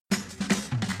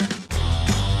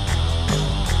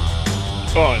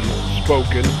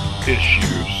Unspoken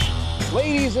Issues.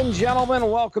 Ladies and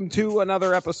gentlemen, welcome to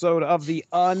another episode of the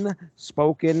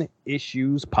Unspoken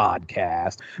Issues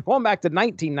podcast. Going back to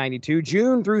 1992,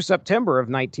 June through September of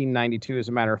 1992, as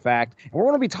a matter of fact. And we're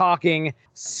going to be talking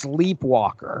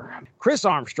Sleepwalker. Chris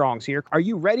Armstrong's here. Are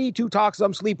you ready to talk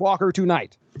some Sleepwalker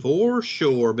tonight? For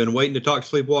sure. Been waiting to talk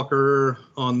Sleepwalker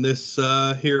on this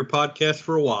here podcast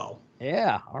for a while.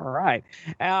 Yeah, all right.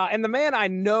 And the man I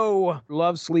know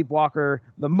loves Sleepwalker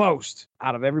the most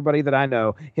out of everybody that I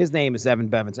know, his name is Evan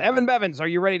Bevins. Evan Bevins, are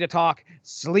you ready to talk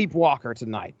Sleepwalker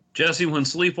tonight? Jesse, when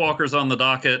Sleepwalker's on the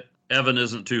docket, Evan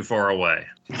isn't too far away.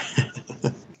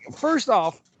 First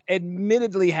off,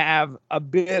 admittedly have a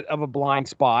bit of a blind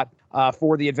spot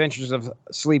for the adventures of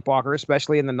Sleepwalker,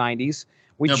 especially in the 90s.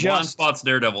 Blind spot's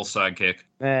Daredevil's sidekick.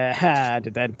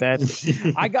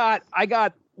 I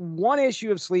got one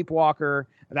issue of Sleepwalker.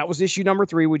 That was issue number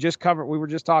 3. We were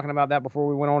just talking about that before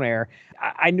we went on air.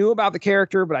 I knew about the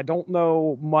character, but I don't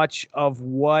know much of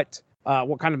what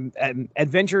kind of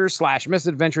adventures /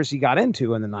 misadventures he got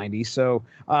into in the 90s. So,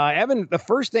 Evan, the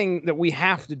first thing that we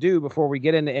have to do before we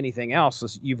get into anything else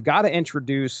is you've got to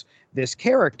introduce this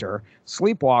character,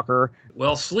 Sleepwalker.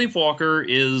 Well, Sleepwalker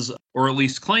is, or at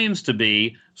least claims to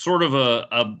be, sort of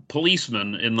a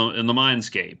policeman in the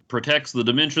mindscape. Protects the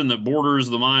dimension that borders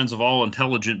the minds of all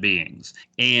intelligent beings.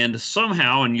 And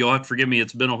somehow, and you'll have to forgive me,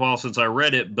 it's been a while since I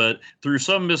read it, but through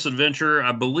some misadventure,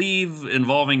 I believe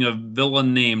involving a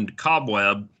villain named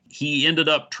Cobweb, he ended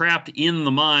up trapped in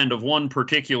the mind of one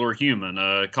particular human,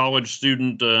 a college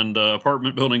student and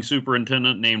apartment building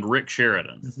superintendent named Rick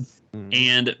Sheridan.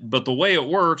 But the way it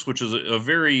works, which is a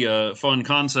very fun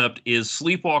concept, is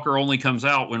Sleepwalker only comes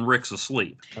out when Rick's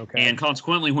asleep. Okay. And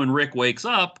consequently, when Rick wakes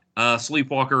up,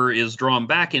 Sleepwalker is drawn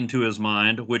back into his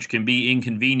mind, which can be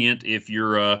inconvenient if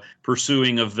you're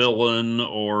pursuing a villain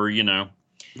or,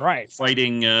 right,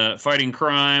 fighting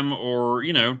crime, or,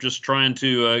 just trying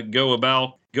to go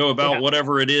about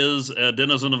whatever it is a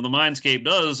denizen of the mindscape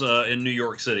does in New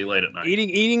York City late at night.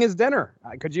 Eating his dinner.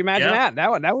 Could you imagine that?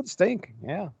 That would stink.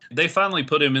 Yeah. They finally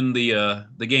put him in the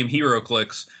game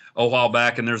HeroClix a while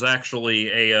back, and there's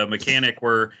actually a mechanic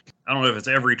where, I don't know if it's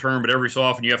every turn, but every so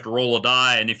often you have to roll a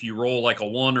die, and if you roll like a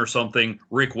 1 or something,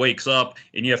 Rick wakes up,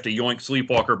 and you have to yoink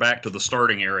Sleepwalker back to the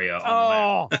starting area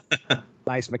on the map.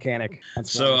 Nice mechanic.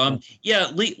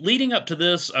 Leading up to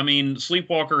this, I mean,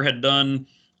 Sleepwalker had done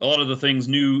a lot of the things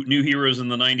new heroes in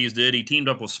the 90s did. He teamed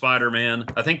up with Spider-Man.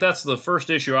 I think that's the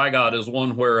first issue I got, is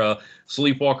one where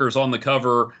Sleepwalker's on the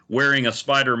cover wearing a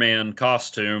Spider-Man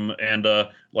costume and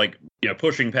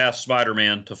pushing past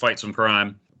Spider-Man to fight some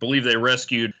crime. I believe they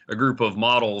rescued a group of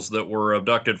models that were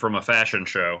abducted from a fashion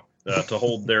show to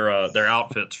hold their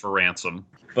outfits for ransom.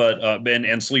 But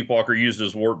and Sleepwalker used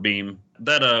his warp beam.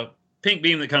 That pink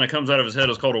beam that kind of comes out of his head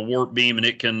is called a warp beam, and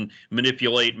it can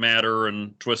manipulate matter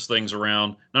and twist things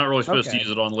around. Not really supposed to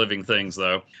use it on living things,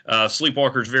 though.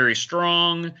 Sleepwalker's very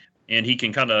strong, and he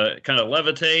can kind of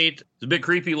levitate. It's a bit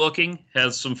creepy looking.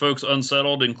 Has some folks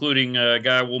unsettled, including a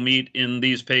guy we'll meet in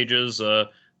these pages,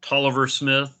 Tolliver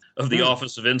Smith of the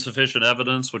Office of Insufficient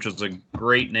Evidence, which is a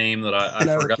great name that I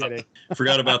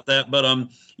forgot about that. But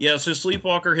so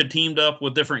Sleepwalker had teamed up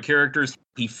with different characters.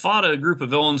 He fought a group of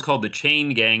villains called the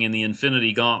Chain Gang in the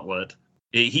Infinity Gauntlet.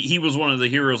 He was one of the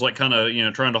heroes, kind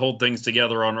of trying to hold things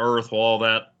together on Earth while all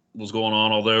that was going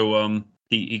on. Although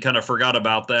he kind of forgot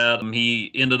about that.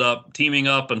 He ended up teaming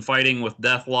up and fighting with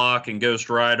Deathlock and Ghost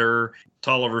Rider.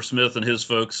 Tolliver Smith and his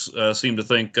folks seem to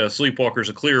think Sleepwalker's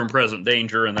a clear and present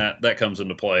danger, and that comes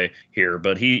into play here.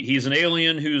 But he's an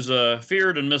alien who's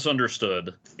feared and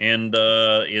misunderstood, and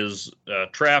is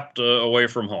trapped away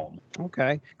from home.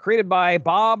 Okay. Created by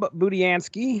Bob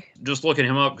Budiansky. Just looking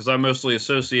him up, because I mostly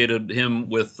associated him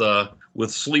with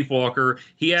Sleepwalker.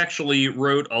 He actually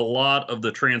wrote a lot of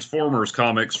the Transformers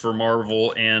comics for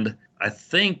Marvel, and I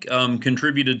think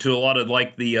contributed to a lot of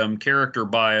the character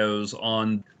bios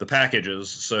on the packages.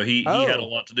 So he had a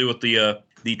lot to do with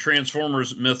the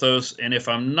Transformers mythos. And if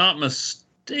I'm not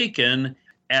mistaken,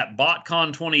 at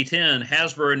BotCon 2010,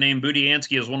 Hasbro named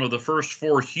Budiansky as one of the first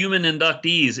 4 human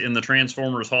inductees in the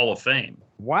Transformers Hall of Fame.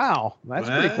 Wow, that's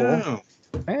pretty cool.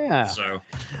 Yeah. So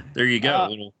there you go, a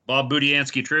little Bob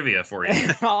Budiansky trivia for you.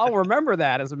 I'll remember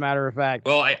that, as a matter of fact.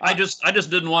 Well, I just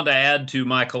didn't want to add to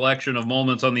my collection of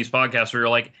moments on these podcasts where you're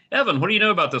like, Evan, what do you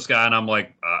know about this guy? And I'm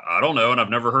like, I don't know, and I've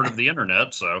never heard of the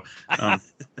internet. So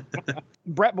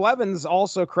Brett Blevins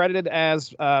also credited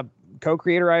as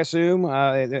co-creator, I assume,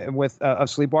 with of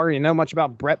Sleepwalker. You know much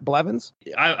about Brett Blevins?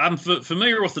 I'm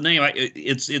familiar with the name.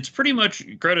 It's pretty much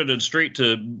credited straight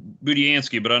to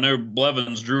Budiansky, but I know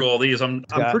Blevins drew all these. I'm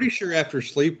pretty sure after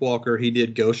Sleepwalker, he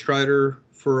did Ghost Rider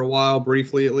for a while,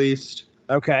 briefly at least.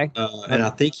 Okay. And I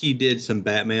think he did some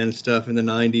Batman stuff in the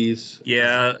 90s.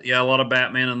 Yeah, a lot of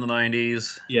Batman in the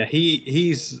 90s. Yeah,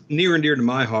 he's near and dear to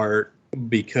my heart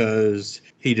because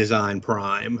he designed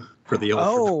Prime for the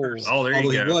Ultraverse. Oh, there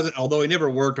you go. Although he never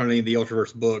worked on any of the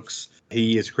Ultraverse books,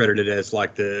 he is credited as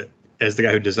like the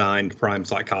guy who designed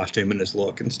Prime's like costume and his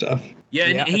look and stuff. Yeah,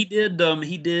 and he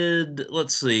did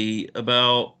let's see,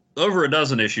 about over a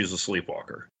dozen issues of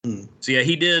Sleepwalker. So yeah,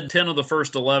 he did 10 of the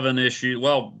first 11 issues.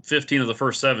 Well, 15 of the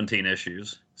first 17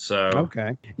 issues. So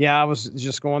okay, yeah, I was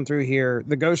just going through here.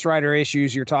 The Ghost Rider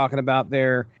issues you're talking about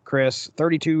there, Chris,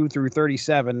 32 through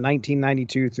 37,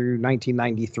 1992 through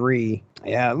 1993.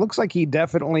 Yeah, it looks like he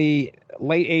definitely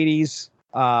late 80s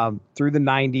through the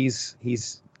 90s.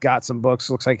 He's got some books.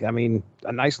 Looks like, I mean,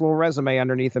 a nice little resume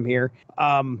underneath him here.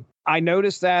 I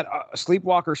noticed that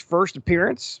Sleepwalker's first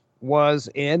appearance was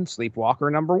in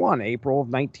Sleepwalker #1, April of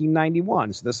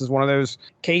 1991. So this is one of those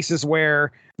cases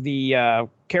where the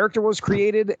character was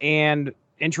created and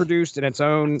introduced in its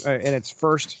own in its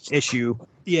first issue.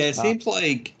 Yeah, it seems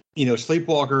like,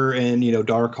 Sleepwalker and,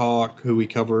 Darkhawk, who we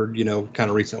covered, kind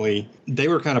of recently, they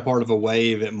were kind of part of a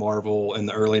wave at Marvel in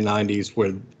the early 90s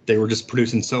where they were just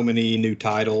producing so many new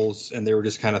titles, and they were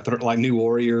just kind of like New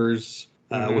Warriors.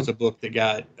 Was a book that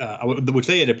got, which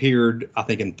they had appeared, I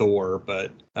think, in Thor,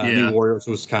 but New Warriors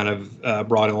was kind of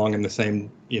brought along in the same,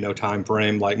 time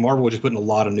frame. Like Marvel was just putting a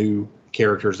lot of new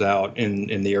characters out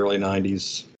in the early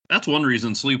 90s. That's one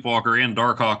reason Sleepwalker and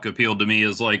Darkhawk appealed to me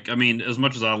is like, I mean, as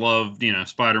much as I love,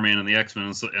 Spider-Man and the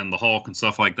X-Men and the Hulk and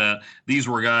stuff like that, these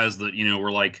were guys that,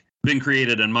 were like been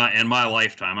created in my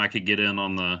lifetime. I could get in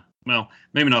on the, well,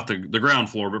 maybe not the ground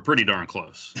floor, but pretty darn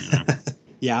close.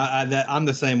 Yeah, I'm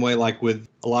the same way, like with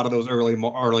a lot of those early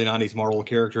 90s Marvel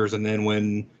characters. And then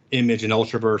when Image and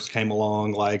Ultraverse came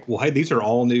along, like, well, hey, these are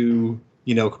all new,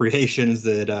 creations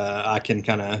that I can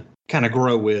kind of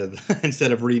grow with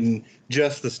instead of reading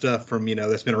just the stuff from,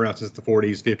 that's been around since the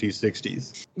 40s, 50s,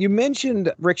 60s. You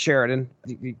mentioned Rick Sheridan,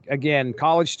 again,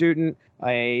 college student,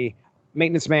 a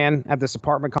maintenance man at this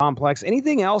apartment complex.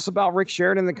 Anything else about Rick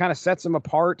Sheridan that kind of sets him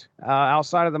apart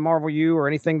outside of the Marvel U, or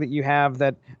anything that you have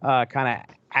that kind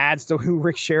of adds to who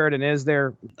Rick Sheridan is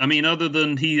there? I mean, other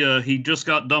than he just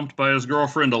got dumped by his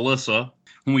girlfriend Alyssa.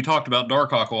 When we talked about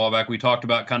Darkhawk a while back, we talked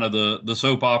about kind of the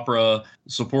soap opera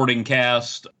supporting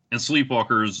cast, and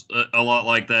Sleepwalker's a lot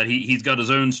like that. He's got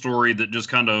his own story that just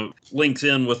kind of links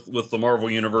in with the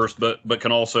Marvel universe, but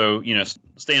can also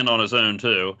stand on his own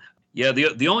too. Yeah,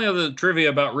 the only other trivia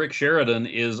about Rick Sheridan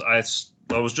is I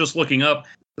was just looking up.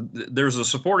 There's a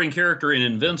supporting character in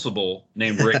Invincible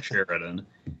named Rick Sheridan.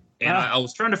 And I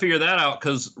was trying to figure that out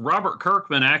because Robert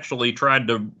Kirkman actually tried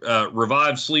to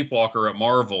revive Sleepwalker at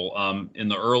Marvel in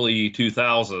the early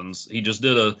 2000s. He just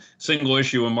did a single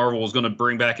issue when Marvel was going to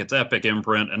bring back its Epic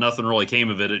imprint, and nothing really came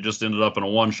of it. It just ended up in a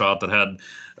one-shot that had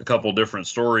a couple different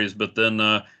stories. But then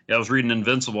I was reading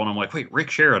Invincible, and I'm like, wait, Rick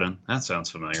Sheridan? That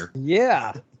sounds familiar.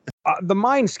 Yeah. The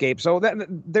Mindscape. So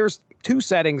there's two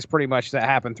settings pretty much that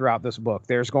happen throughout this book.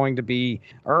 There's going to be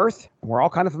Earth. We're all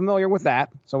kind of familiar with that.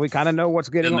 So we kind of know what's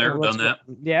getting on. Done that.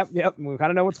 Yep. We kind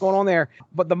of know what's going on there.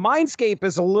 But the Mindscape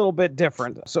is a little bit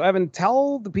different. So Evan,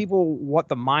 tell the people what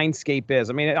the Mindscape is.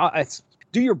 I mean,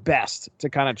 do your best to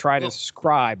kind of try to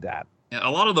describe that. A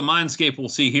lot of the Mindscape we'll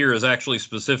see here is actually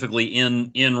specifically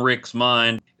in Rick's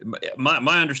mind.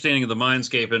 My understanding of the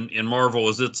Mindscape in Marvel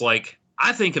is it's like,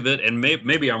 I think of it, and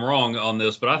maybe I'm wrong on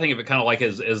this, but I think of it kind of like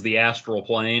as the astral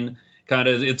plane. Kind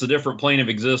of, it's a different plane of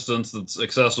existence that's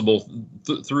accessible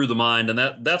through the mind, and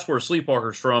that's where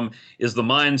Sleepwalker's from, is the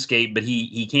Mindscape, but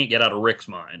he can't get out of Rick's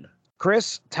mind.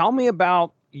 Chris, tell me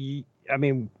about. I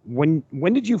mean,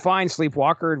 when did you find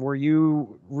Sleepwalker? Were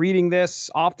you reading this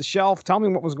off the shelf? Tell me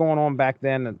what was going on back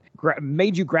then and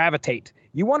made you gravitate.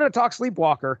 You wanted to talk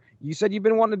Sleepwalker. You said you've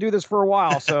been wanting to do this for a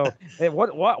while. So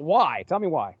why? Tell me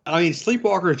why. I mean,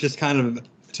 Sleepwalker is just kind of,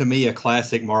 to me, a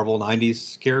classic Marvel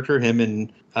 90s character, him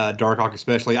and Darkhawk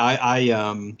especially.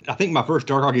 I think my first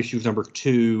Darkhawk issue was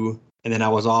 #2, and then I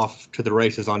was off to the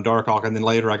races on Darkhawk, and then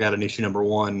later I got an issue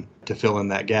 #1 to fill in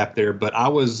that gap there. But I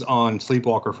was on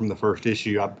Sleepwalker from the first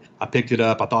issue. I picked it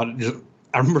up.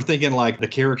 I remember thinking, like, the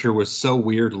character was so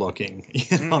weird looking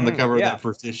on the cover of that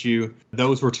first issue.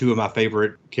 Those were two of my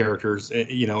favorite characters,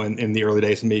 in the early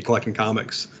days of me collecting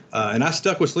comics. And I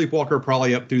stuck with Sleepwalker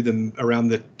probably up through around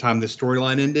the time this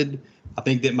storyline ended. I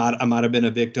think that I might have been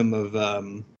a victim of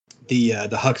the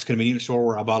Huck's Convenience Store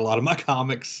where I bought a lot of my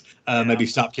comics maybe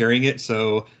stopped carrying it,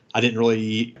 so I didn't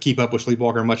really keep up with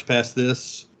Sleepwalker much past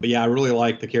this. But yeah, I really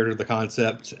like the character, the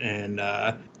concept, and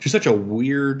just such a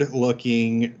weird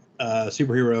looking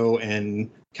superhero and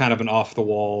kind of an off the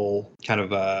wall kind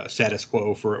of status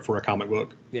quo for a comic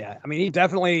book. Yeah, I mean, he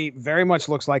definitely very much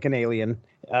looks like an alien.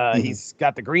 He's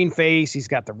got the green face, he's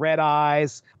got the red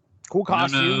eyes, cool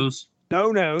costume.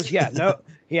 No nose. Yeah, no.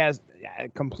 He has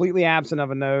completely absent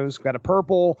of a nose. Got a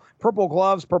purple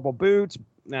gloves, purple boots,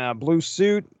 blue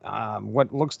suit.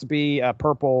 What looks to be a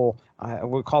purple.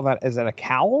 We'll call that. Is that a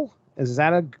cowl? Is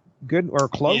that a good or a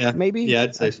cloak? Yeah, maybe. Yeah,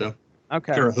 I'd say so.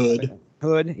 Okay. Or a hood.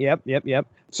 Hood. Yep.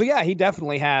 So yeah, he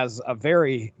definitely has a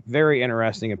very, very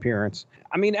interesting appearance.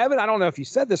 I mean, Evan, I don't know if you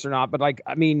said this or not, but like,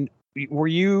 I mean, were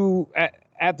you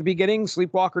at the beginning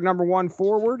Sleepwalker #1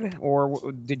 forward,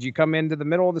 or did you come into the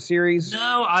middle of the series?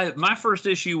 No, my first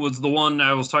issue was the one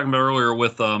I was talking about earlier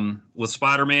with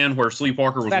Spider-Man, where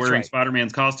Sleepwalker was wearing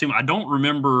Spider-Man's costume. I don't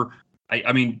remember.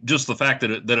 I mean, just the fact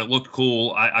that it looked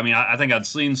cool. I think I'd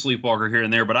seen Sleepwalker here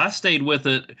and there, but I stayed with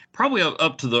it probably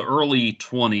up to the early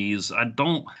 20s. I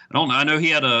don't know. I know he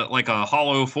had a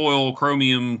hollow foil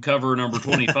chromium cover number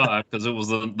 25 because it was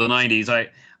the 90s.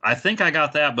 I think I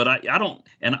got that, but I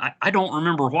don't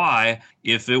remember why,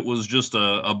 if it was just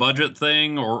a budget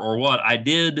thing or what. I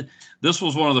did. This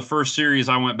was one of the first series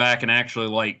I went back and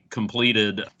actually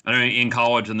completed. I mean, in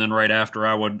college, and then right after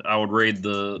I would raid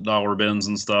the dollar bins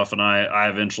and stuff, and I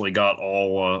eventually got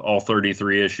all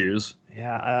 33 issues.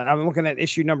 Yeah, I'm looking at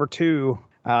issue #2.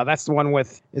 That's the one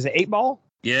with, is it 8-Ball?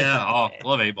 Yeah,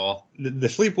 love 8-Ball. The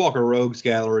Sleepwalker Rogues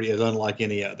Gallery is unlike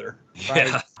any other. Right.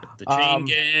 Yeah, the Chain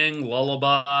Gang,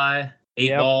 Lullaby,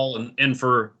 8-Ball, and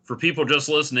for people just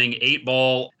listening,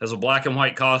 8-Ball has a black and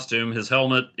white costume. His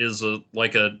helmet is a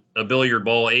billiard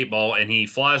ball, 8-Ball, and he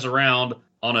flies around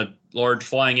on a large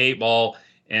flying 8-Ball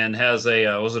and has a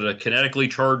kinetically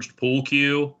charged pool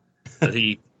cue that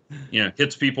he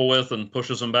hits people with and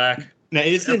pushes them back. Now,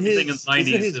 everything in the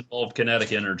 90s involved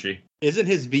kinetic energy. Isn't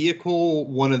his vehicle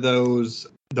one of those,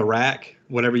 the rack,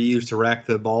 whatever you use to rack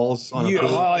the balls on a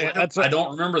pool? I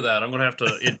don't remember that. I'm going to have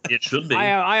to, it should be.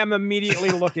 I am immediately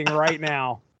looking right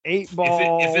now.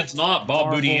 8-Ball. If it's not,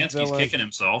 Bob Budiansky's kicking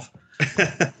himself.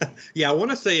 Yeah, I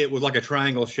want to say it was like a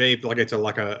triangle shape, like it's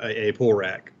a pool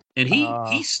rack. And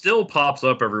he still pops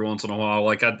up every once in a while.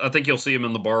 Like I think you'll see him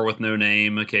in the bar with no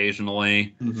name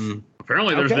occasionally. Mm-hmm.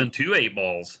 Apparently, there's been 2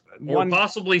 8-Balls, or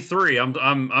possibly 3. I'm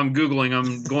googling.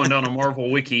 I'm going down a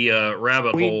Marvel Wiki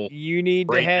rabbit hole. You need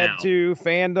to head to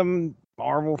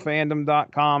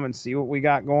marvelfandom.com and see what we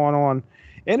got going on.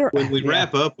 When we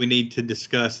wrap up, we need to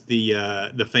discuss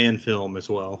the fan film as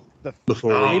well.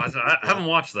 I haven't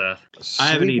watched that. I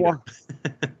haven't either.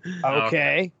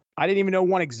 Okay. I didn't even know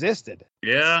one existed.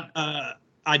 Yeah.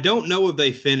 I don't know if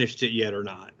they finished it yet or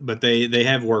not, but they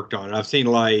have worked on it. I've seen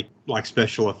like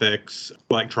special effects,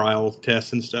 like trial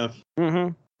tests and stuff.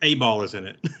 Mm-hmm. 8-Ball is in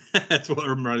it. That's what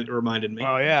reminded me.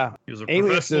 Oh yeah, he was a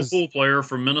professional pool player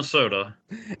from Minnesota.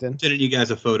 Sending you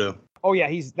guys a photo. Oh yeah,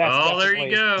 there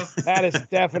you go. That is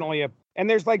definitely and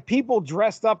there's people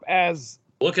dressed up as.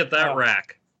 Look at that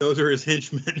rack. Those are his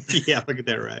henchmen. Yeah, look at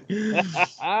that rack.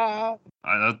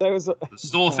 It's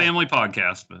still a family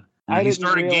podcast, but he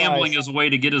started gambling as a way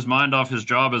to get his mind off his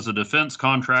job as a defense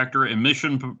contractor and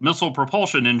missile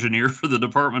propulsion engineer for the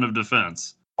Department of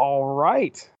Defense. All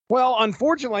right. Well,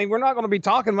 unfortunately, we're not going to be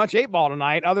talking much 8-Ball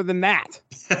tonight other than that.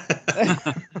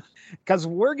 Because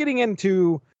we're getting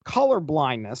into color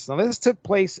blindness. Now, this took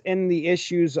place in the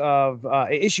issues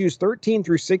 13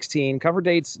 through 16, cover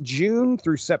dates June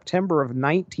through September of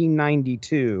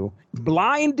 1992.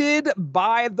 Blinded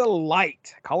by the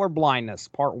Light, color blindness,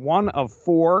 part 1 of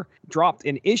 4, dropped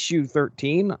in issue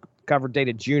 13, cover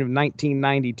dated June of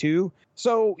 1992.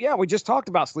 So, yeah, we just talked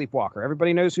about Sleepwalker.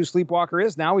 Everybody knows who Sleepwalker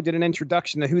is now. We did an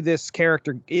introduction to who this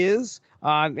character is.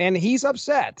 And he's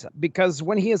upset because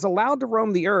when he is allowed to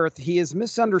roam the earth, he is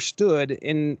misunderstood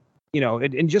in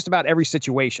just about every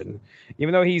situation.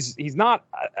 Even though he's not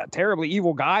a terribly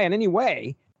evil guy in any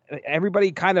way,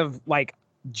 everybody kind of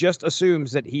just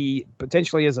assumes that he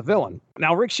potentially is a villain.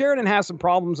 Now, Rick Sheridan has some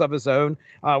problems of his own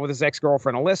with his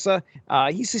ex-girlfriend, Alyssa.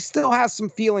 He still has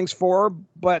some feelings for her,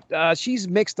 but she's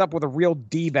mixed up with a real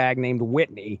D-bag named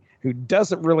Whitney, who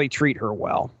doesn't really treat her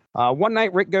well. One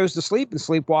night, Rick goes to sleep, and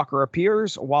Sleepwalker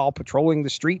appears. While patrolling the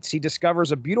streets, he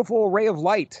discovers a beautiful ray of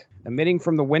light emitting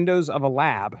from the windows of a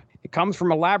lab. It comes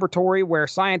from a laboratory where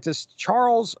scientists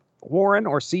Charles Warren,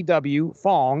 or C.W.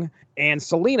 Fong, and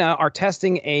Selena are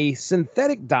testing a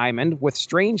synthetic diamond with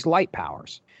strange light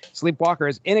powers. Sleepwalker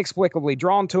is inexplicably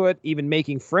drawn to it, even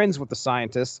making friends with the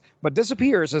scientists, but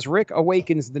disappears as Rick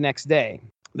awakens the next day.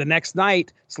 The next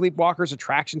night, Sleepwalker's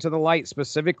attraction to the light,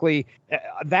 specifically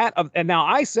and now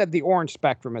I said the orange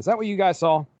spectrum. Is that what you guys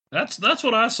saw? That's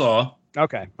what I saw.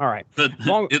 Okay, all right.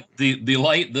 The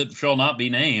light that shall not be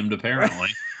named, apparently.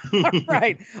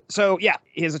 Right. So yeah,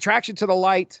 his attraction to the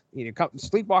light,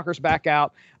 Sleepwalker's back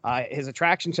out. His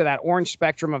attraction to that orange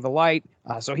spectrum of the light.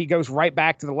 So he goes right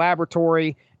back to the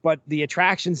laboratory, but the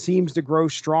attraction seems to grow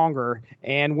stronger.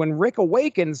 And when Rick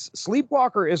awakens,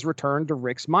 Sleepwalker is returned to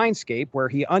Rick's mindscape, where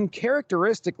he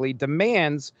uncharacteristically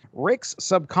demands Rick's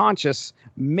subconscious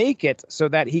make it so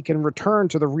that he can return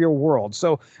to the real world.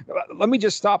 So let me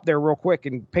just stop there real quick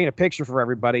and paint a picture for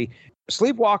everybody.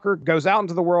 Sleepwalker goes out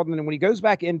into the world, and then when he goes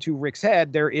back into Rick's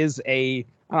head, there is I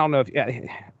don't know if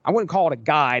I wouldn't call it a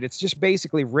guide. It's just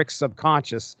basically Rick's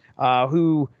subconscious,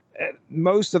 who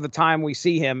most of the time we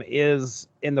see him is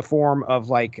in the form of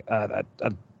like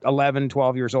 11,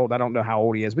 12 years old. I don't know how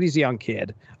old he is, but he's a young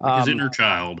kid. His inner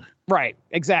child. Right,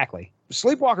 exactly.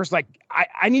 Sleepwalker's like,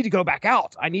 I need to go back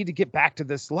out. I need to get back to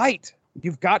this light.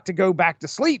 You've got to go back to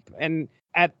sleep. And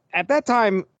at that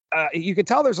time, you could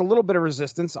tell there's a little bit of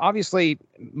resistance. Obviously,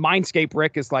 Mindscape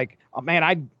Rick is like, oh,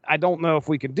 man, I don't know if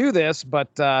we can do this, but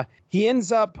he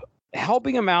ends up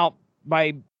helping him out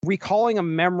by recalling a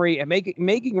memory and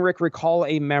making Rick recall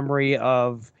a memory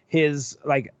of his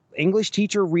like English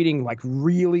teacher reading like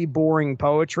really boring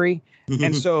poetry.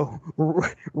 And so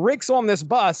Rick's on this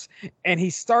bus and he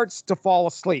starts to fall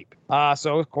asleep.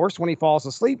 So, of course, when he falls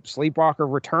asleep,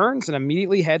 Sleepwalker returns and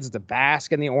immediately heads to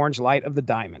bask in the orange light of the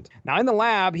diamond. Now, in the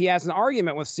lab, he has an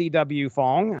argument with C.W.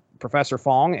 Fong, Professor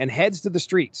Fong, and heads to the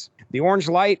streets. The orange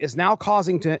light is now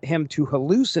causing him to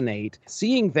hallucinate,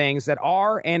 seeing things that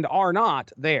are and are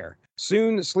not there.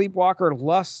 Soon, Sleepwalker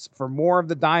lusts for more of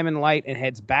the diamond light and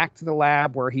heads back to the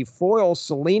lab, where he foils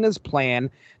Selena's plan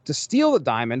to steal the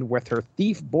diamond with her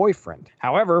thief boyfriend.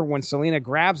 However, when Selena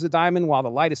grabs the diamond while the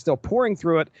light is still pouring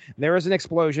through it, there is an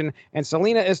explosion, and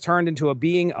Selena is turned into a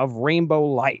being of rainbow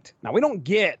light. Now, we don't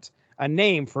get a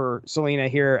name for Selena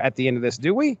here at the end of this,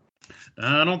 do we?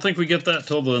 I don't think we get that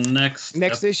till the next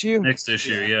issue. Next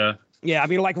issue, yeah. Yeah, I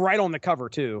mean, like right on the cover,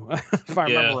 too, if I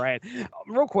remember right.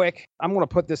 Real quick, I'm going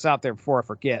to put this out there before I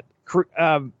forget.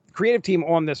 Creative team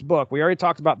on this book. We already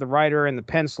talked about the writer and the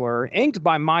penciler. Inked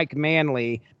by Mike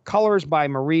Manley. Colors by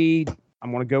Marie, I'm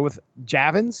going to go with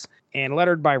Javins. And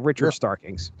lettered by Richard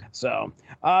Starkings. So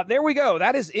there we go.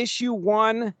 That is issue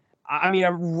 1. I mean,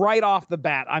 right off the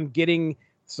bat, I'm getting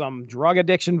some drug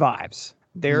addiction vibes.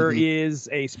 There is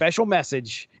a special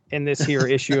message in this here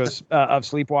issue of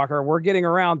Sleepwalker. We're getting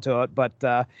around to it, but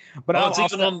it's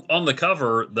even on the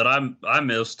cover that I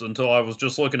missed until I was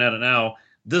just looking at it now.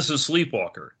 This is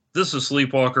Sleepwalker. This is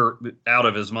Sleepwalker out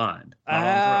of his mind.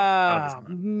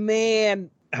 Man.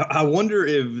 I wonder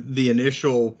if the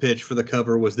initial pitch for the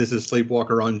cover was "This is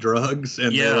Sleepwalker on drugs,"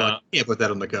 and they're like, "Can't put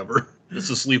that on the cover." This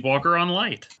is Sleepwalker on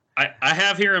light. I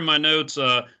have here in my notes,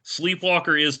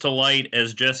 Sleepwalker is to light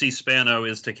as Jesse Spano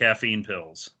is to caffeine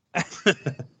pills.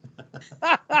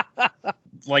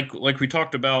 like we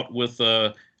talked about with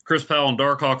Chris Powell and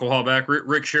Darkhawk a while back,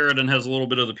 Rick Sheridan has a little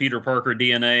bit of the Peter Parker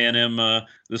DNA in him. The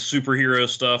superhero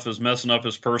stuff is messing up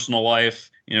his personal life.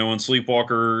 You know, when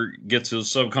Sleepwalker gets his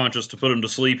subconscious to put him to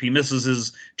sleep, he misses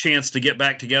his chance to get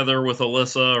back together with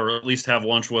Alyssa, or at least have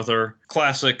lunch with her.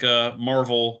 Classic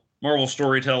Marvel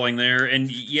storytelling there.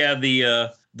 And yeah, the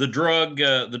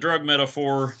drug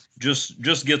metaphor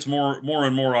just gets more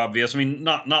and more obvious. I mean,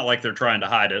 not like they're trying to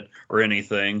hide it or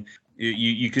anything.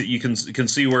 You can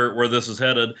see where this is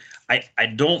headed. I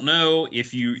don't know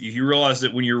if you realize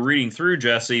that when you're reading through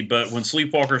Jesse, but when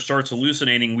Sleepwalker starts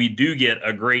hallucinating, we do get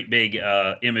a great big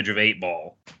image of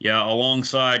 8-Ball. Yeah,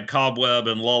 alongside Cobweb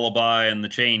and Lullaby and the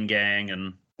Chain Gang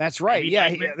and. That's right. Yeah,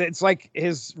 it's like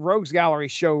his Rogues Gallery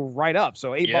show right up.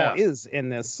 So 8-Ball is in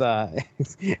this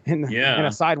in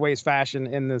a sideways fashion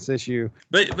in this issue.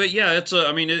 But yeah, it's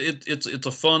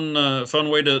a fun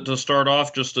way to start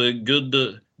off. Just a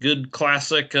good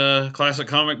classic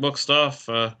comic book stuff.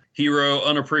 Hero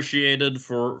unappreciated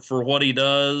for what he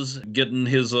does, getting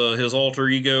his alter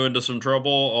ego into some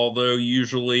trouble. Although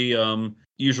usually the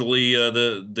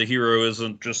hero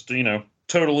isn't just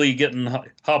totally getting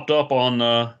hopped up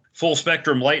on full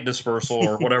spectrum light dispersal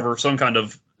or whatever, some kind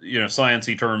of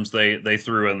sciencey terms they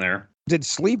threw in there. Did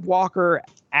Sleepwalker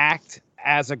act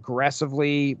as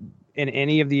aggressively in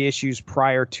any of the issues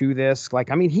prior to this?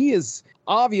 Like, I mean, he is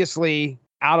obviously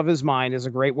out of his mind is a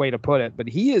great way to put it, but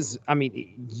he is, I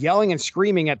mean, yelling and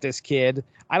screaming at this kid.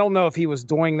 I don't know if he was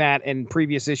doing that in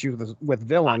previous issues with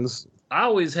villains. I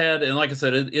always had, and like I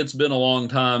said, it's been a long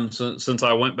time since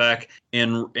I went back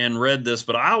and read this,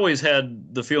 but I always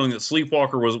had the feeling that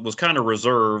Sleepwalker was kind of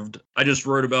reserved. I just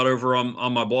wrote about over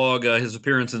on my blog his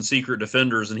appearance in Secret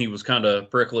Defenders, and he was kind of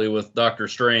prickly with Doctor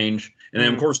Strange. And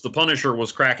then, of course, the Punisher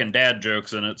was cracking dad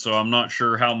jokes in it, so I'm not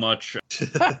sure how much,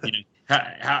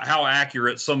 how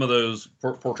accurate some of those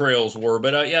portrayals were.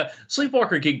 But yeah,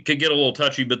 Sleepwalker could get a little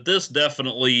touchy, but this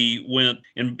definitely went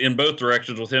in both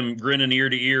directions with him grinning ear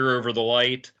to ear over the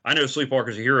light. I know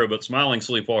Sleepwalker's a hero, but smiling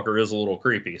Sleepwalker is a little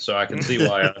creepy, so I can see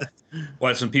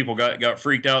why some people got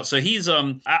freaked out. So he's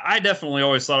I definitely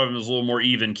always thought of him as a little more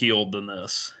even keeled than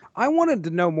this. I wanted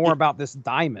to know more about this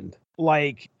diamond.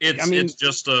 Like, it's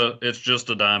just a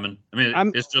diamond. I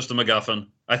mean, it's just a MacGuffin,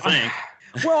 I think.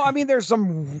 Well, I mean, there's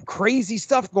some crazy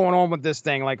stuff going on with this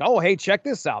thing. Like, oh, hey, check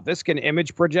this out. This can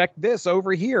image project this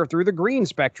over here through the green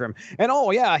spectrum. And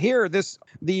oh yeah, here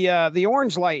the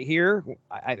orange light here.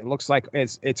 It looks like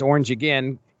it's orange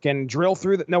again. Can drill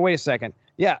through the. No, wait a second.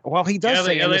 Yeah, well, he does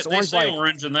say this orange light.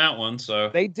 Orange in that one, so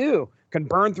they do. Can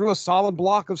burn through a solid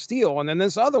block of steel, and then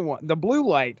this other one, the blue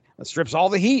light, strips all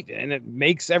the heat and it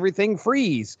makes everything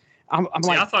freeze. I'm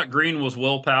like, I thought green was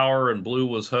willpower and blue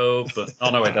was hope, but oh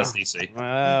no, wait, that's DC.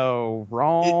 Oh,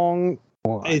 wrong.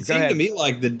 It seemed to me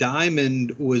like the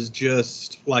diamond was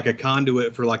just like a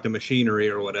conduit for like the machinery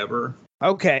or whatever.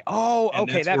 Okay. Oh,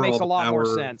 okay. That makes a lot more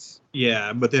sense.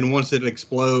 Yeah, but then once it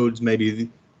explodes, maybe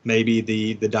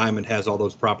the diamond has all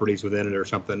those properties within it or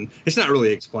something. It's not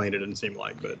really explained. It doesn't seem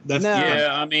like, but that's yeah.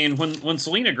 I mean, when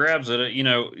Selena grabs it,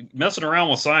 messing around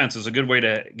with science is a good way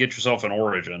to get yourself an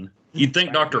origin. You'd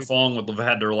think Dr. Fong would have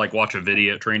had to like watch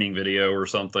a training video or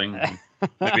something,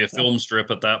 maybe a film strip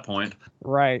at that point.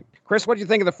 Right, Chris. What do you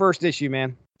think of the first issue,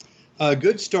 man? A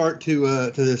good start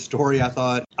to this story. I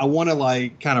thought I want to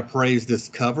like kind of praise this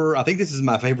cover. I think this is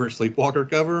my favorite Sleepwalker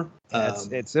cover.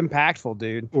 It's impactful,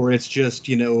 dude. Where it's just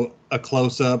a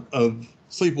close up of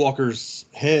Sleepwalker's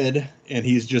head, and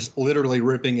he's just literally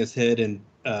ripping his head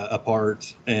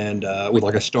apart, and with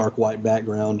like a stark white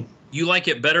background. You like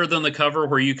it better than the cover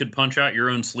where you could punch out your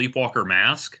own Sleepwalker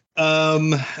mask?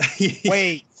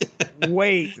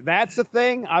 Wait, that's the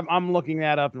thing? I'm looking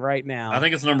that up right now. I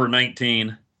think it's number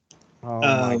 19. Oh,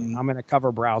 I'm in a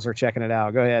cover browser checking it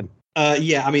out. Go ahead.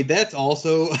 Yeah, I mean, that's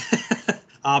also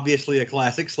obviously a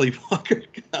classic Sleepwalker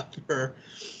cover.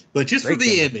 But just for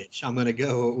the image, I'm going to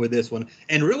go with this one.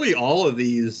 And really, all of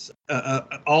these,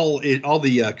 all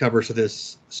the covers of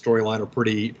this storyline are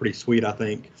pretty sweet, I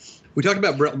think. We talked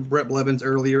about Brett Blevins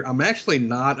earlier. I'm actually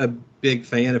not a big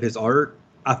fan of his art.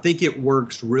 I think it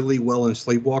works really well in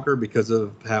Sleepwalker because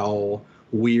of how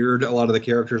weird a lot of the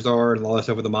characters are and a lot of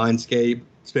stuff with the mindscape,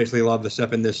 especially a lot of the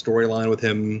stuff in this storyline with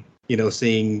him,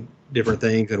 seeing different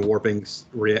things and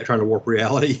trying to warp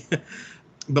reality.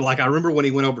 But like, I remember when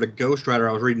he went over to Ghost Rider,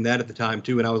 I was reading that at the time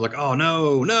too, and I was like, oh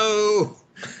no.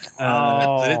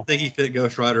 I didn't think he fit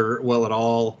Ghost Rider well at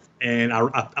all. And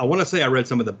I want to say I read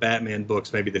some of the Batman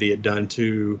books maybe that he had done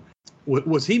too.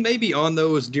 Was he maybe on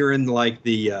those during like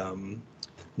the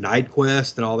Night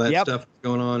Quest and all that stuff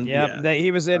going on? Yep. Yeah. He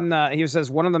was he was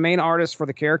as one of the main artists for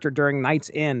the character during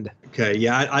Night's End. Okay.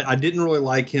 Yeah. I didn't really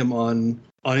like him on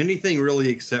anything really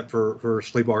except for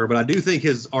Sleepwalker, but I do think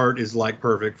his art is like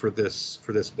perfect for this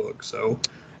book. So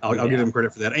I'll give him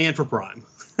credit for that and for Prime.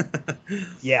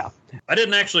 Yeah. I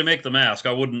didn't actually make the mask.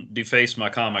 I wouldn't deface my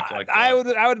comic like that. I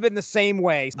would have been the same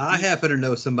way. I happen to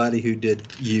know somebody who did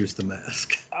use the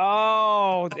mask.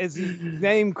 Oh, is he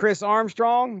named Chris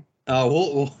Armstrong?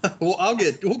 Oh, we'll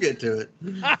get to it.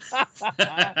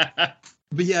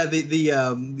 But yeah, the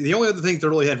only other things I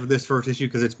really had for this first issue,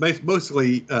 because it's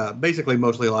basically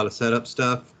mostly a lot of setup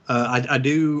stuff. I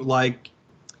do like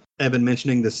Evan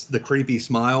mentioning the creepy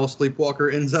smile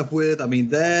Sleepwalker ends up with. I mean,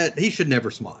 that he should never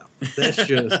smile. That's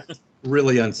just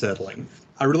really unsettling.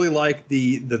 I really like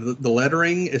the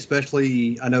lettering,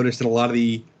 especially I noticed in a lot of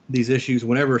these issues,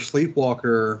 whenever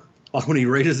Sleepwalker, when he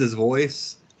raises his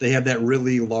voice, they have that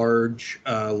really large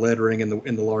lettering in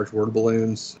the large word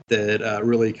balloons that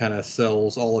really kind of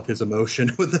sells all of his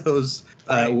emotion with those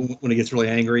when he gets really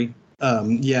angry.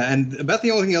 Yeah, and about the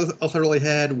only thing else I really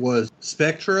had was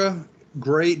Spectra.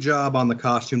 Great job on the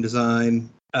costume design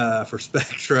for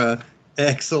Spectra.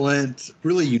 Excellent,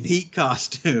 really unique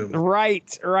costume.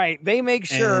 Right. They make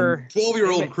sure.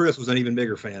 12-year-old Chris was an even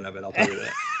bigger fan of it, I'll tell you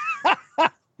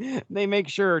that. They make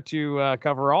sure to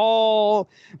cover all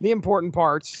the important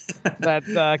parts that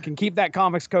can keep that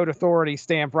Comics Code Authority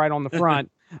stamp right on the front.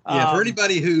 Yeah, for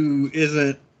anybody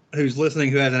who's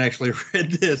listening who hasn't actually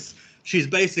read this, she's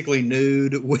basically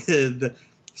nude with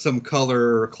some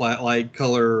color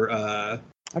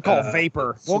I call it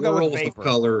vapor. We'll go with swirls vapor. of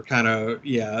color kind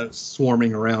of,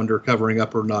 swarming around her, covering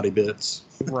up her naughty bits.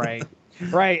 Right.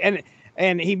 Right.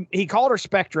 And he called her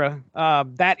Spectra.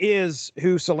 That is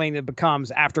who Selena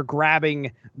becomes after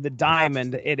grabbing the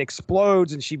diamond. It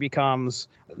explodes and she becomes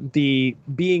the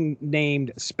being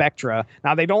named Spectra.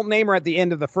 Now, they don't name her at the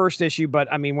end of the first issue,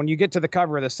 but I mean, when you get to the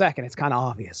cover of the second, it's kind of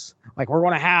obvious. Like, we're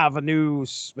going to have a new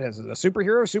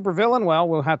superhero, supervillain. Well,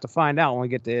 we'll have to find out when we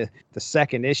get to the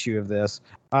second issue of this.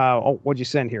 What'd you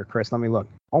send here, Chris? Let me look.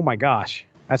 Oh my gosh.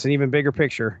 That's an even bigger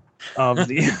picture of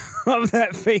the of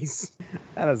that face.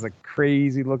 That is a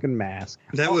crazy looking mask.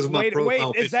 That was my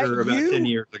profile picture about 10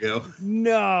 years ago.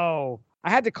 No. I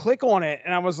had to click on it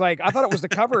and I was like, I thought it was the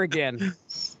cover again.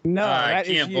 No, I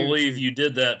can't believe you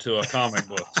did that to a comic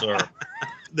book, sir.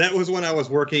 That was when I was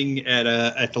working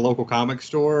at the local comic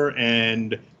store,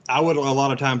 and I would a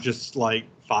lot of times just like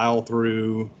file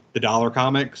through the dollar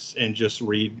comics and just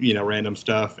read, random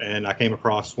stuff. And I came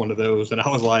across one of those and I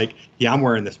was like, yeah, I'm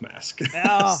wearing this mask.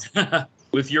 Oh.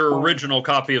 With your original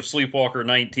copy of Sleepwalker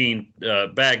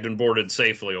 19 bagged and boarded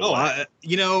safely away.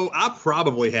 I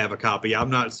probably have a copy. I'm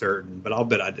not certain, but I'll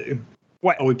bet I do.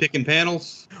 What? Are we picking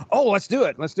panels? Oh, let's do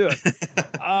it.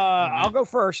 I'll go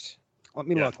first. Let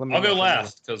me look. I'll go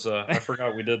last because I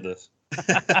forgot we did this.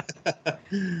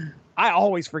 I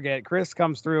always forget. Chris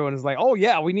comes through and is like, oh,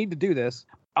 yeah, we need to do this.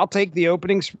 I'll take the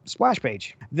opening splash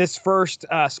page. This first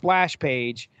splash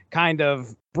page kind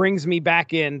of brings me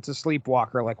back into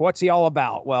Sleepwalker. Like, what's he all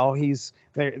about? Well, he's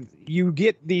there. You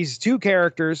get these two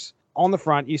characters on the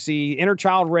front. You see Inner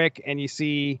Child Rick and you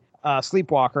see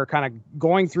Sleepwalker kind of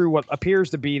going through what appears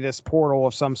to be this portal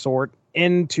of some sort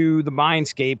into the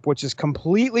mindscape, which is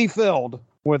completely filled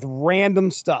with random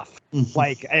stuff.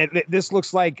 Like this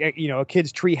looks like a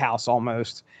kid's treehouse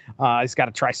almost. It's got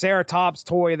a Triceratops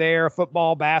toy there,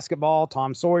 football, basketball.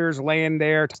 Tom Sawyer's laying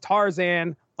there.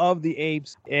 Tarzan of the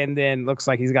Apes, and then looks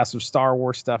like he's got some Star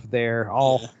Wars stuff there.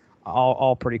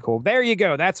 All pretty cool. There you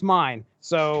go. That's mine.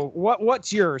 So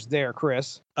what's yours there,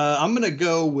 Chris? I'm gonna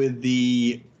go with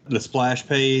the splash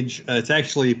page. It's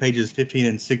actually pages 15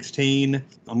 and 16.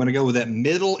 I'm gonna go with that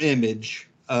middle image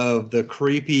of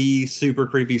the super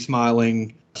creepy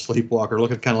smiling Sleepwalker,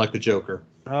 looking kind of like the Joker.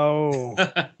 Oh,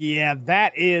 yeah,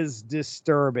 that is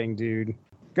disturbing, dude.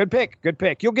 Good pick.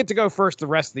 You'll get to go first the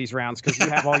rest of these rounds because you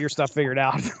have all your stuff figured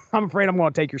out. I'm afraid I'm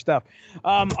going to take your stuff.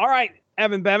 All right,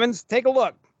 Evan Bevins, take a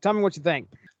look. Tell me what you think.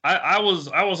 I was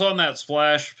on that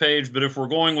splash page, but if we're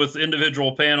going with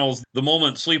individual panels, the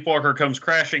moment Sleepwalker comes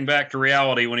crashing back to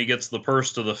reality when he gets the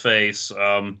purse to the face,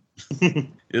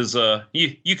 is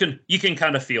you can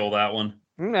kind of feel that one.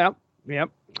 Yep.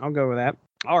 I'll go with that.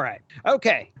 All right.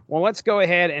 Okay. Well, let's go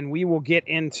ahead and we will get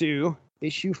into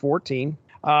issue 14.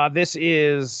 This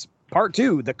is part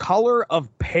 2, The Color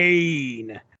of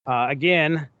Pain.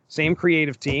 Again, same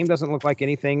creative team. Doesn't look like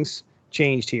anything's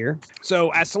changed here. So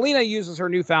as Selena uses her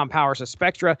newfound powers as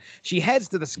Spectra, she heads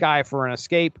to the sky for an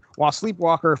escape while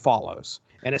Sleepwalker follows.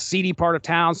 In a seedy part of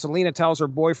town, Selena tells her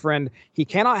boyfriend he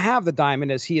cannot have the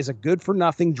diamond as he is a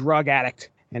good-for-nothing drug addict,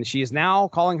 and she is now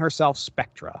calling herself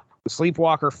Spectra. When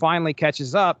Sleepwalker finally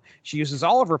catches up, she uses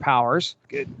all of her powers.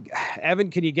 Evan,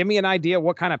 can you give me an idea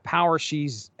what kind of power she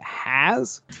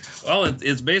has? Well,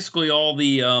 it's basically all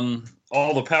the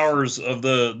powers of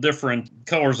the different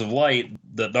colors of light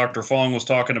that Dr. Fong was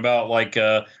talking about, like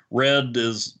red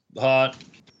is hot,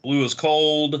 blue is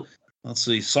cold. Let's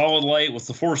see, solid light with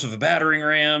the force of a battering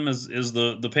ram is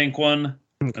the pink one.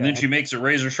 Okay. And then she makes it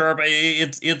razor sharp.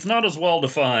 It's not as well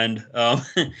defined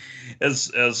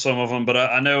as some of them, but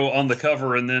I know on the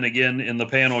cover and then again in the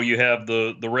panel you have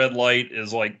the red light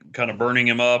is like kind of burning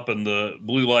him up and the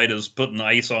blue light is putting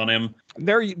ice on him.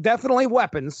 They're definitely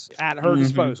weapons at her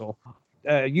disposal.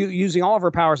 Using all of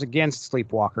her powers against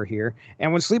Sleepwalker here.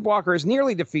 And when Sleepwalker is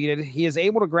nearly defeated, he is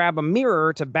able to grab a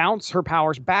mirror to bounce her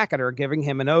powers back at her, giving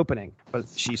him an opening. But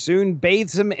she soon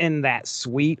bathes him in that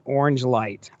sweet orange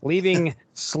light, leaving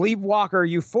Sleepwalker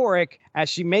euphoric as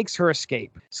she makes her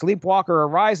escape. Sleepwalker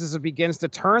arises and begins to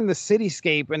turn the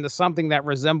cityscape into something that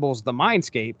resembles the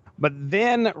mindscape. But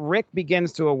then Rick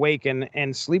begins to awaken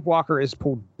and Sleepwalker is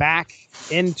pulled back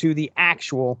into the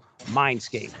actual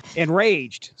mindscape.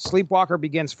 Enraged, Sleepwalker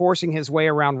begins forcing his way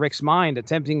around Rick's mind,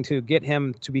 attempting to get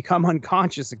him to become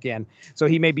unconscious again so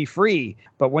he may be free.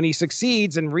 But when he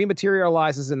succeeds and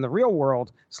rematerializes in the real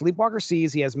world, Sleepwalker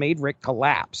sees he has made Rick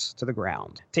collapse to the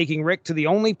ground. Taking Rick to the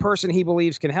only person he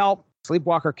believes can help,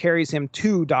 Sleepwalker carries him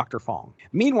to Dr. Fong.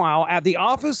 Meanwhile, at the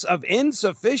Office of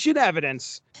Insufficient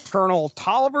Evidence, Colonel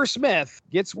Tolliver Smith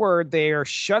gets word they are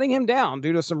shutting him down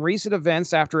due to some recent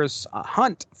events after his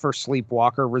hunt for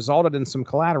Sleepwalker resulted in some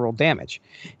collateral damage.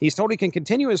 He's told he can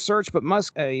continue his search, but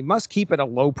he must keep it a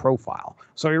low profile.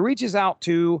 So he reaches out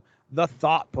to the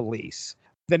Thought Police.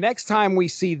 The next time we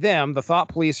see them, the Thought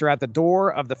Police are at the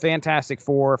door of the Fantastic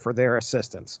Four for their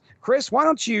assistance. Chris, why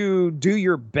don't you do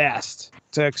your best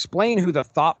to explain who the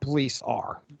Thought Police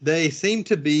are? They seem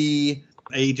to be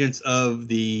agents of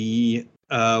the,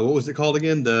 what was it called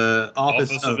again? The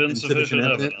Office of Insufficient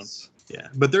Evidence. Yeah,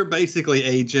 but they're basically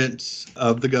agents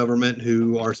of the government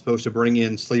who are supposed to bring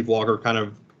in Sleepwalker kind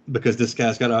of because this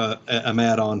guy's got a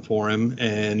mad on for him.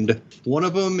 And one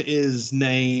of them is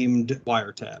named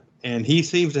Wiretap. And he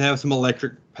seems to have some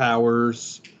electric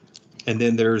powers. And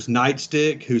then there's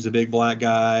Nightstick, who's a big black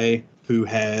guy who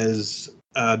has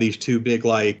these two big,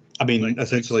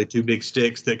 essentially two big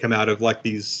sticks that come out of like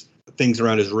these things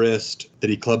around his wrist that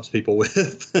he clubs people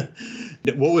with.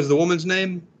 What was the woman's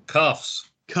name? Cuffs.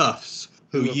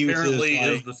 Who apparently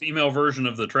is the female version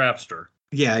of the Trapster.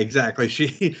 Yeah, exactly.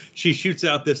 She shoots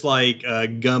out this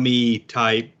gummy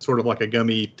type, sort of like a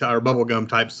gummy or bubble gum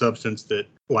type substance that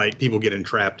like people get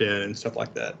entrapped in and stuff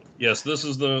like that. Yes, this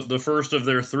is the first of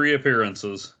their 3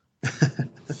 appearances.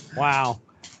 Wow.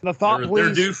 The Thought Police.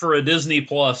 They're due for a Disney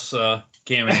Plus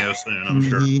cameo soon, I'm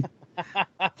sure.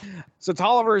 So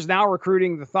Tolliver is now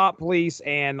recruiting the Thought Police,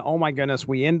 and oh my goodness,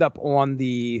 we end up on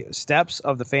the steps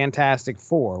of the Fantastic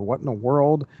Four. What in the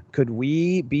world could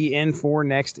we be in for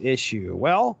next issue?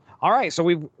 Well, all right, so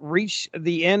we've reached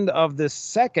the end of the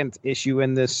second issue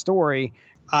in this story.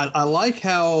 I like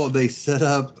how they set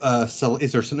up.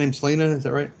 Is her name Selena? Is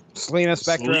that right? Selena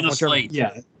Spectre. Selena Slate.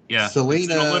 Yeah. Selena.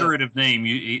 It's an alliterative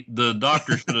name. The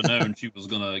doctor should have known she was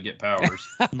going to get powers.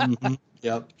 Mm-hmm.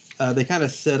 Yep. They kind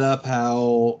of set up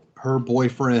how her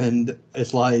boyfriend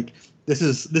is like, this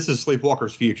is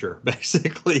Sleepwalker's future.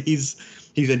 Basically, he's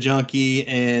a junkie,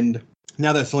 and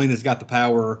now that Selena's got the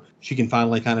power, she can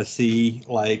finally kind of see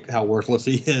like how worthless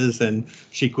he is, and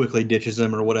she quickly ditches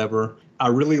him or whatever. I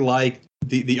really like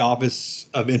the Office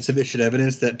of Insufficient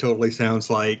Evidence. That totally sounds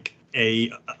like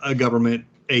a government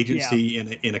agency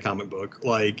in a comic book.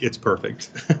 Like, it's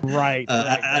perfect. Right.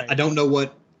 I don't know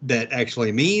what that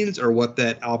actually means or what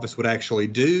that office would actually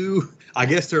do. I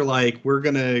guess they're like, we're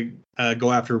going to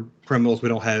go after criminals. We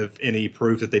don't have any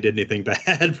proof that they did anything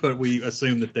bad, but we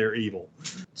assume that they're evil.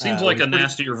 Seems like a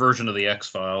nastier version of the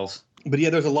X-Files. But yeah,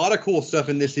 there's a lot of cool stuff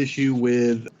in this issue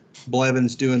with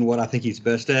Blevins doing what I think he's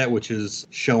best at, which is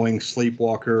showing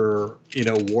Sleepwalker,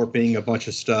 warping a bunch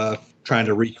of stuff, trying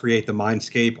to recreate the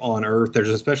mindscape on Earth. There's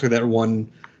especially that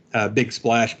one big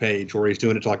splash page where he's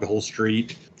doing it to like the whole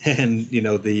street. And,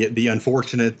 the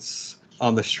unfortunates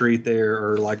on the street there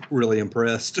are like really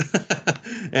impressed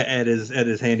at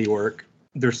his handiwork.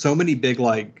 There's so many big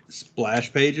like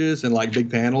splash pages and like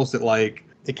big panels that like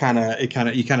you kind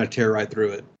of tear right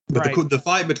through it. But right. The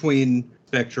fight between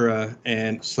Spectra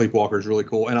and Sleepwalker is really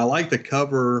cool. And I like the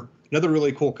cover. Another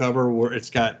really cool cover where it's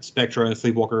got Spectra and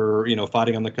Sleepwalker,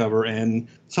 fighting on the cover. And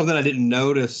something I didn't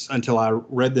notice until I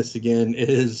read this again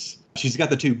is she's got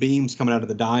the 2 beams coming out of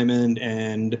the diamond,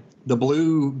 and the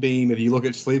blue beam, if you look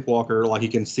at Sleepwalker, like you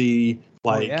can see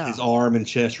his arm and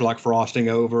chest are like frosting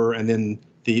over, and then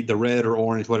the red or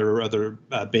orange, whatever other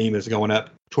beam is going up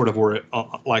sort of where it,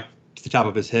 like to the top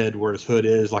of his head where his hood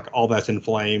is, like all that's in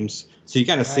flames. So you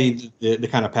kind of see the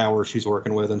kind of power she's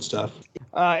working with and stuff.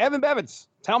 Evan Bevins,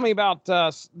 tell me about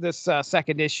this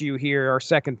second issue here, or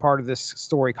second part of this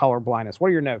story, Color Blindness. What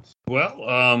are your notes?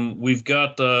 Well, we've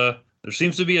got there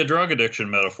seems to be a drug addiction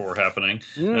metaphor happening.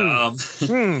 Even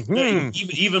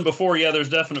before, there's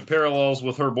definite parallels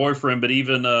with her boyfriend, but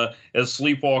even as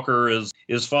Sleepwalker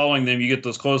is following them, you get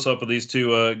this close up of these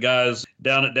 2 guys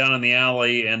down in the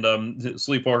alley, and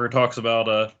Sleepwalker talks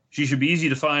about she should be easy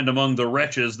to find among the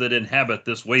wretches that inhabit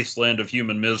this wasteland of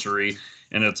human misery.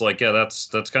 And it's like, that's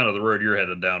kind of the road you're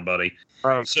headed down, buddy.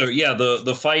 Right. So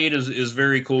the fight is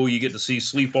very cool. You get to see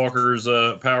Sleepwalker's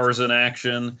powers in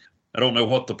action. I don't know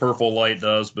what the purple light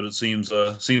does, but it seems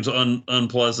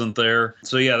unpleasant there.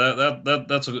 So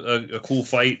that's a cool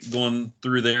fight going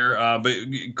through there. But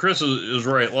Chris is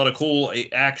right. A lot of cool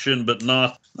action, but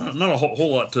not a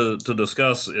whole lot to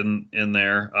discuss in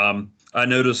there. I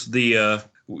noticed the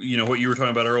what you were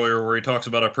talking about earlier, where he talks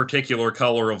about a particular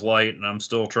color of light, and I'm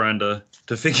still trying to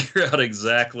figure out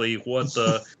exactly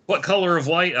what color of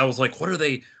light. I was like, what are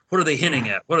they what are they hinting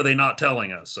at? What are they not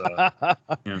telling us?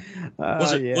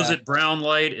 Was it brown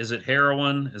light? Is it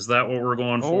heroin? Is that what we're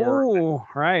going for? Oh,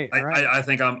 right. I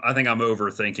think I'm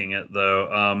overthinking it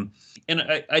though. And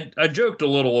I joked a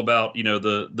little about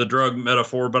the drug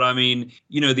metaphor, but I mean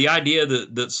the idea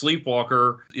that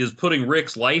Sleepwalker is putting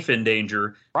Rick's life in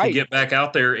danger to get back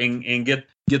out there and get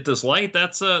this light.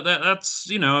 That's a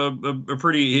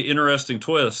pretty interesting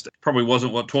twist. Probably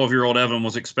wasn't what 12-year-old Evan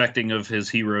was expecting of his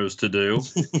heroes to do.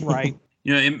 Right.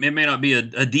 It may not be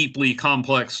a deeply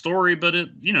complex story, but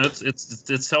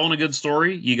it's telling a good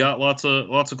story. You got lots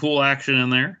of cool action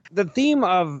in there. The theme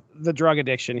of the drug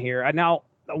addiction here. Now,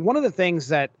 one of the things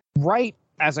that right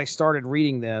as I started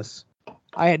reading this,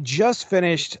 I had just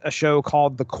finished a show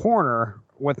called The Corner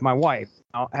with my wife.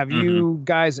 Now, have you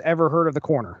guys ever heard of The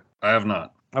Corner? I have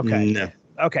not. Okay. No.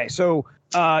 Okay. So,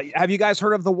 have you guys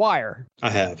heard of The Wire? I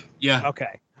have. Yeah.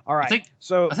 Okay. All right.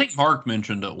 I think Mark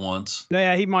mentioned it once.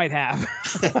 Yeah, he might have.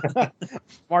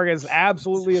 Mark is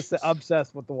absolutely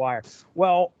obsessed with The Wire.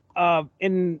 Well,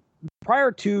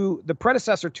 prior to the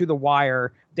predecessor to The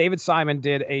Wire, David Simon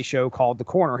did a show called The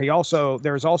Corner.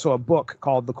 There's also a book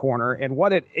called The Corner, and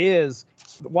what it is,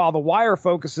 while The Wire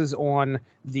focuses on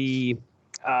the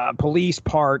police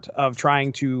part of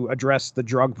trying to address the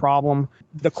drug problem,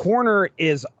 The Corner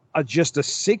is just a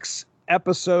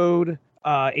 6-episode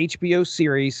HBO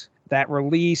series that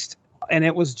released, and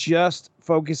it was just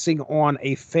focusing on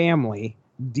a family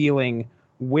dealing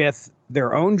with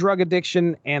their own drug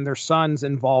addiction and their son's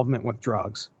involvement with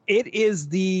drugs. It is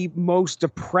the most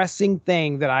depressing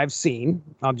thing that I've seen.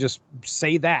 I'll just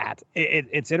say that.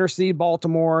 It's inner city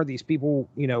Baltimore. These people,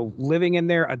 living in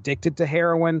there, addicted to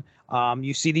heroin.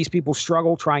 You see these people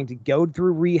struggle trying to go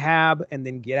through rehab and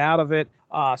then get out of it.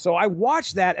 So I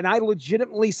watched that, and I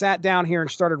legitimately sat down here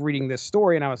and started reading this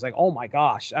story, and I was like, oh my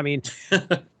gosh. I mean,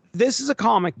 this is a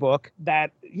comic book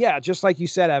that, just like you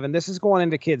said, Evan, this is going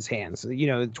into kids' hands.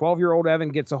 12-year-old Evan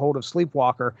gets a hold of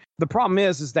Sleepwalker. The problem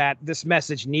is that this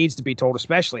message needs to be told,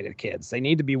 especially to kids. They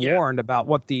need to be warned about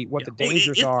what the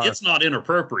dangers are. It's not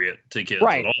inappropriate to kids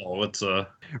at all. It's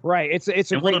right.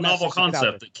 It's a what a novel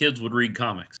concept that kids would read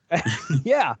comics.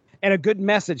 Yeah, and a good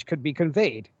message could be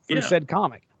conveyed through said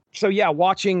comic. So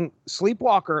watching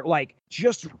Sleepwalker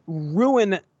just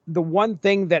ruin the one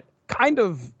thing that kind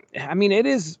of, it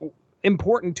is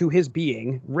important to his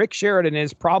being. Rick Sheridan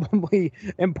is probably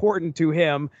important to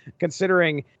him,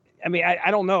 considering,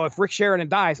 I don't know, if Rick Sheridan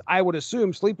dies, I would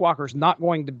assume Sleepwalker's not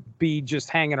going to be just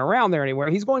hanging around there anywhere.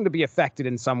 He's going to be affected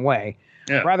in some way,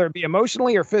 whether it be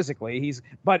emotionally or physically.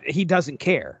 But he doesn't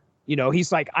care.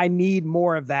 He's like, I need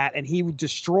more of that. And he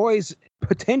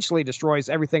potentially destroys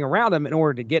everything around him in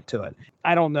order to get to it.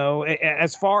 I don't know.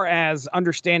 As far as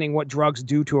understanding what drugs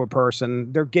do to a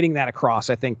person, they're getting that across,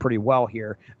 I think, pretty well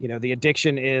here. The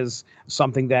addiction is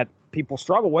something that people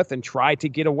struggle with and try to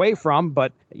get away from,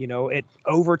 but, it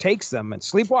overtakes them. And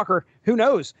Sleepwalker, who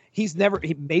knows?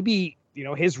 Maybe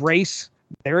his race,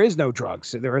 there is no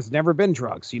drugs. There has never been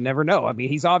drugs. You never know.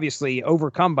 He's obviously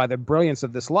overcome by the brilliance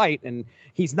of this light, and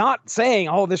he's not saying,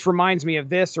 oh, this reminds me of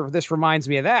this or this reminds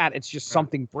me of that. It's just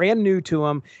something brand new to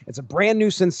him. It's a brand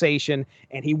new sensation,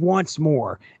 and he wants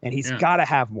more, and he's got to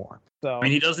have more. So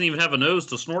he doesn't even have a nose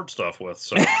to snort stuff with.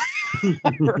 So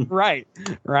right.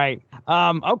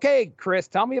 Okay, Chris,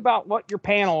 tell me about what your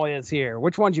panel is here.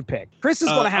 Which ones you pick? Chris is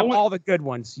going to have all the good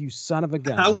ones. You son of a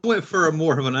gun. I went for a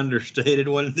more of an understated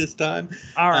one this time.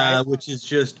 All right, which is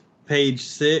just page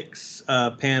 6,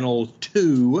 panel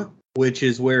 2, which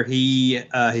is where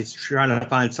he's trying to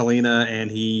find Selena,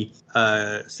 and he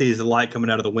sees the light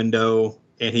coming out of the window,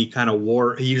 and he kind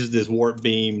of he uses this warp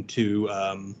beam to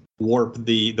warp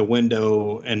the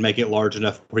window and make it large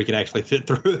enough where he can actually fit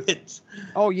through it.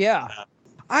 Oh yeah,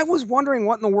 I was wondering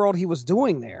what in the world he was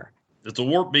doing there. It's a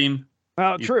warp beam.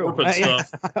 True.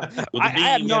 I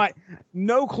had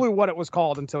no clue what it was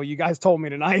called until you guys told me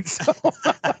tonight. So.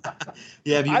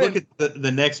 Yeah, if you look at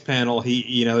the next panel,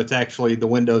 it's actually, the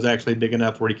window's actually big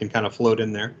enough where he can kind of float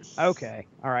in there. Okay.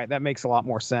 All right. That makes a lot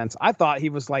more sense. I thought he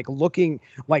was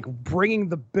bringing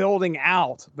the building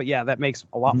out. But yeah, that makes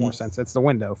a lot more sense. It's the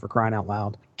window, for crying out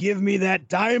loud. Give me that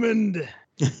diamond.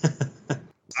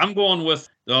 I'm going with,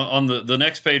 on the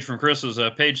next page from Chris's,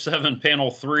 page 7, panel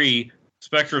 3.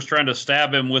 Spectre's trying to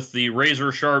stab him with the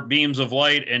razor sharp beams of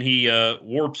light, and he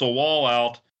warps a wall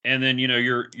out. And then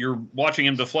you're watching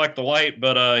him deflect the light,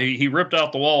 but he ripped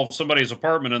out the wall of somebody's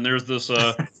apartment, and there's this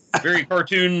very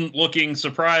cartoon-looking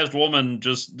surprised woman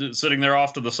just sitting there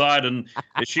off to the side, and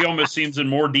she almost seems in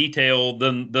more detail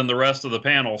than the rest of the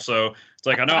panel. So It's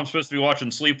like, I know I'm supposed to be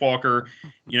watching Sleepwalker,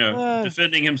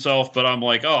 defending himself, but I'm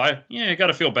like, I got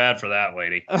to feel bad for that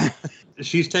lady.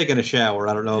 She's taking a shower.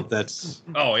 I don't know if that's.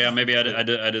 Oh yeah, maybe I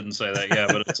didn't say that. Yeah,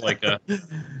 but it's like hey,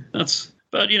 that's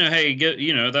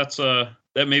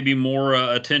that may be more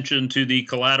attention to the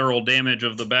collateral damage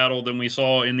of the battle than we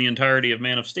saw in the entirety of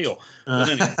Man of Steel. But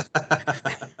anyway.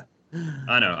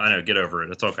 I know. Get over it.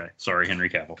 It's okay. Sorry,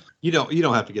 Henry Cavill. You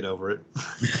don't have to get over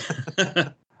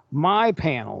it. My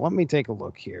panel. Let me take a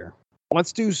look here.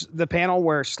 Let's do the panel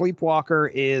where Sleepwalker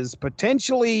is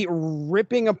potentially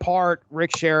ripping apart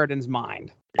Rick Sheridan's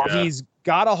mind. Yeah. He's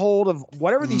got a hold of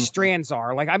whatever these strands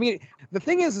are. Like, I mean, the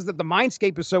thing is that the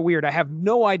mindscape is so weird. I have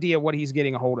no idea what he's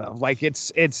getting a hold of. Like,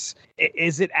 is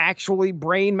it actually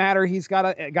brain matter he's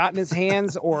got in his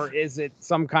hands, or is it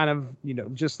some kind of,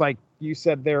 just like you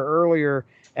said there earlier,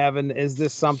 Evan, is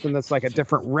this something that's like a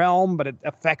different realm, but it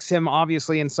affects him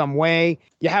obviously in some way?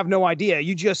 You have no idea.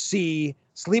 You just see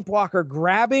Sleepwalker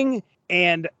grabbing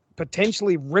and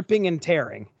potentially ripping and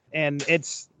tearing. And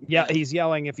he's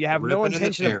yelling, if you have no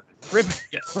intention of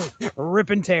rip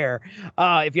and tear.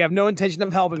 If you have no intention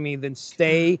of helping me, then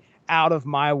stay out of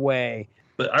my way.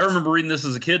 But I remember reading this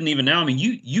as a kid, and even now, I mean,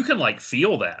 you can like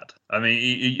feel that. I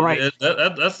mean, right.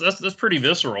 That's pretty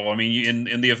visceral. I mean,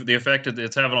 in the effect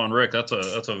it's having on Rick, that's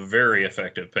a very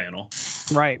effective panel.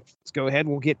 Right. Let's go ahead.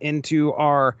 We'll get into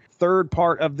our third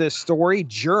part of this story,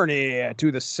 Journey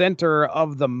to the Center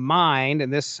of the Mind,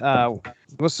 and this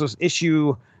was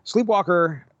issue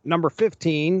Sleepwalker number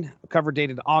 15, cover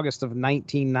dated August of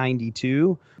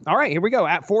 1992. All right, here we go.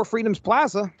 At Four Freedoms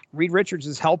Plaza, Reed Richards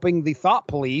is helping the Thought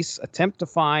Police attempt to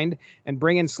find and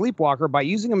bring in Sleepwalker by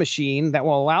using a machine that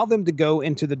will allow them to go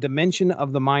into the dimension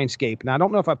of the mindscape. Now, I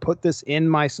don't know if I put this in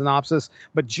my synopsis,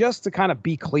 but just to kind of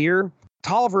be clear,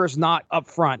 Tolliver is not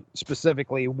upfront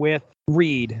specifically with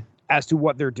Reed as to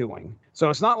what they're doing. So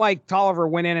it's not like Tolliver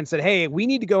went in and said, hey, we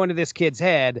need to go into this kid's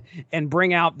head and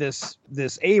bring out this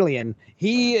alien.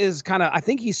 He is kind of, I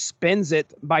think he spins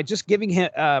it by just giving him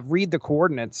Reed the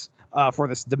coordinates for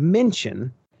this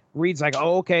dimension. Reed's like,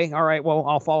 oh, okay, all right, well,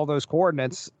 I'll follow those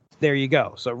coordinates. There you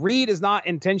go. So Reed is not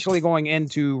intentionally going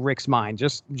into Rick's mind.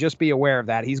 Just be aware of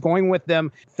that. He's going with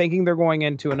them, thinking they're going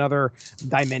into another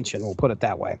dimension. We'll put it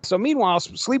that way. So meanwhile,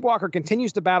 Sleepwalker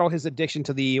continues to battle his addiction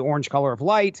to the orange color of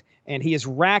light, and he is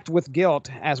racked with guilt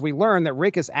as we learn that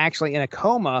Rick is actually in a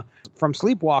coma from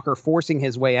Sleepwalker forcing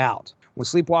his way out. When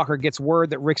Sleepwalker gets word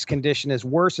that Rick's condition is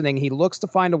worsening, he looks to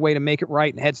find a way to make it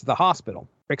right and heads to the hospital.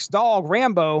 Rick's dog,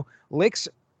 Rambo, licks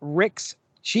Rick's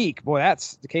cheek. Boy, I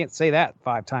can't say that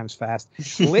 5 times fast.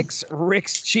 Licks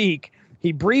Rick's cheek.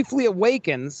 He briefly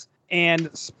awakens, and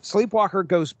Sleepwalker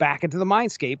goes back into the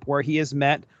mindscape where he is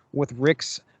met with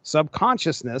Rick's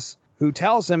subconsciousness, who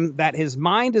tells him that his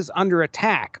mind is under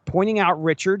attack, pointing out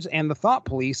Richards and the Thought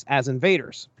Police as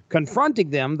invaders. Confronting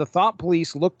them, the Thought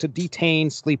Police look to detain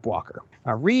Sleepwalker.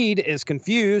 Reed is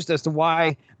confused as to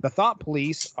why the Thought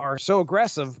Police are so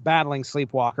aggressive battling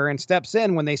Sleepwalker and steps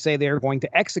in when they say they are going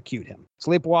to execute him.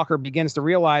 Sleepwalker begins to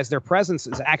realize their presence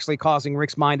is actually causing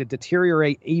Rick's mind to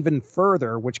deteriorate even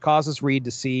further, which causes Reed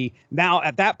to see. Now,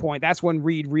 at that point, that's when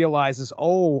Reed realizes,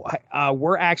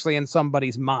 we're actually in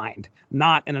somebody's mind,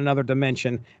 not in another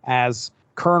dimension, as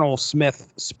Colonel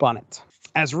Smith spun it.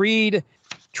 As Reed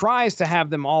tries to have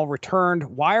them all returned,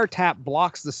 Wiretap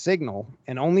blocks the signal,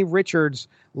 and only Richards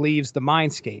leaves the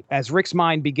mindscape. As Rick's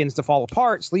mind begins to fall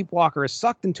apart, Sleepwalker is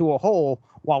sucked into a hole,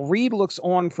 while Reed looks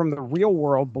on from the real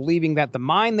world, believing that the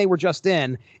mind they were just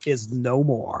in is no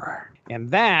more. And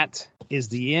that is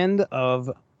the end of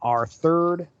our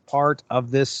third part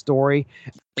of this story.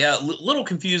 Yeah, a little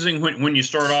confusing when you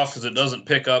start off because it doesn't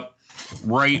pick up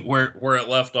right where it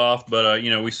left off. But,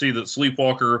 we see that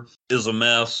Sleepwalker is a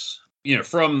mess.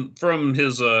 From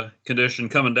his condition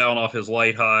coming down off his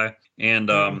light high, and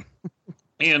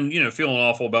feeling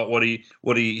awful about what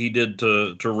he did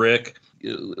to Rick.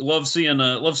 Love seeing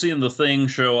the Thing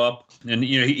show up, and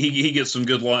he gets some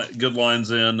good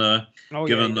lines in,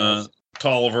 giving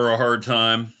Tolliver a hard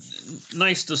time.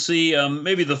 Nice to see.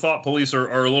 Maybe the Thought Police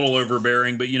are a little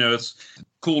overbearing, but it's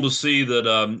cool to see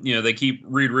that they keep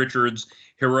Reed Richards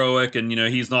heroic, and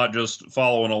he's not just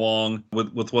following along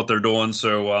with what they're doing.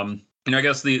 So I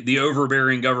guess the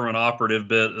overbearing government operative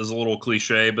bit is a little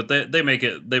cliche, but they make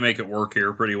it work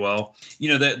here pretty well.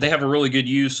 They have a really good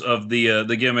use of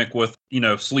the gimmick with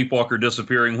Sleepwalker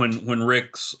disappearing when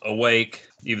Rick's awake.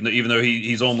 even though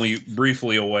he's only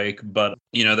briefly awake. But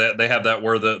that they have that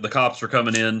where the cops are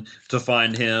coming in to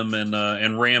find him,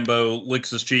 and Rambo licks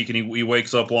his cheek, and he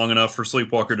wakes up long enough for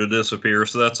Sleepwalker to disappear.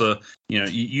 So that's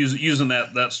using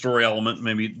that story element,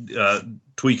 maybe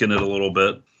tweaking it a little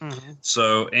bit. Mm-hmm.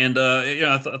 So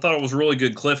I thought it was a really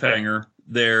good cliffhanger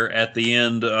there at the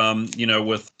end.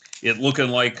 With it looking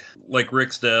like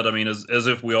Rick's dead. I mean, as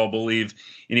if we all believe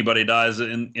anybody dies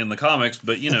in the comics,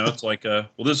 but it's like, well,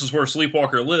 this is where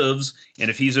Sleepwalker lives, and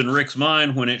if he's in Rick's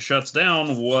mind when it shuts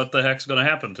down, what the heck's going to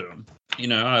happen to him?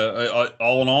 I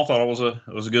all in all thought it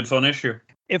was a good fun issue.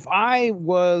 If I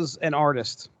was an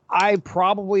artist, I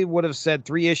probably would have said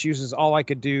 3 issues is all I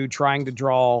could do trying to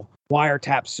draw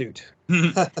Wiretap suit.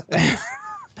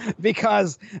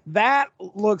 Because that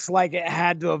looks like it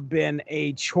had to have been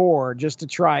a chore just to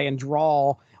try and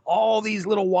draw all these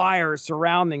little wires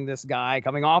surrounding this guy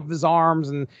coming off his arms.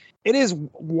 And it is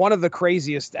one of the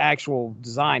craziest actual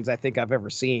designs I think I've ever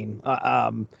seen.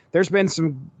 There's been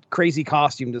some crazy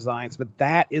costume designs, but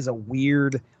that is a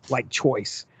weird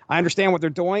choice. I understand what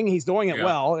they're doing. He's doing it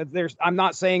well. I'm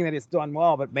not saying that it's done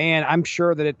well, but man, I'm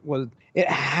sure that it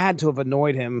had to have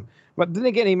annoyed him. But then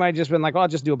again, he might have just been like, I'll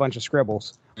just do a bunch of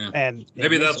scribbles. Yeah. And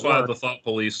maybe that's why the Thought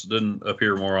Police didn't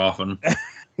appear more often.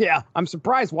 Yeah, I'm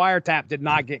surprised Wiretap did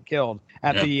not get killed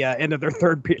at the end of their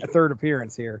third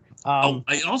appearance here.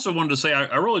 I also wanted to say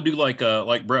I really do like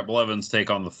Brett Blevins' take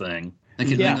on the Thing. I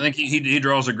think he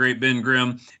draws a great Ben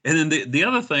Grimm. And then the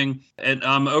other thing, and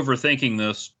I'm overthinking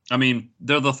this, I mean,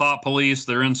 they're the Thought Police.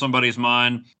 They're in somebody's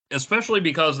mind, especially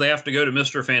because they have to go to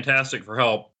Mr. Fantastic for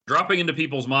help. Dropping into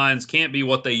people's minds can't be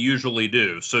what they usually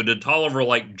do. So did Tolliver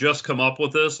just come up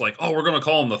with this? We're going to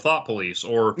call them the Thought Police,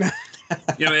 or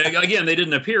again, they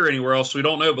didn't appear anywhere else, so we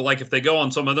don't know. But if they go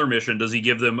on some other mission, does he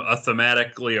give them a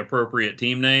thematically appropriate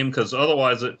team name? Because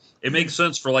otherwise, it makes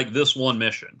sense for this one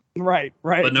mission, right?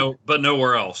 But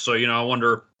nowhere else. So I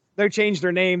wonder. They changed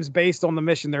their names based on the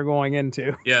mission they're going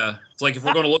into. Yeah, it's if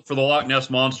we're going to look for the Loch Ness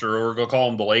Monster, or we're going to call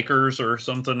them the Lakers or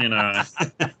something. I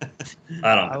don't know.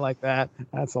 I like that.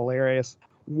 That's hilarious.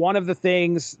 One of the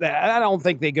things that I don't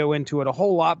think they go into it a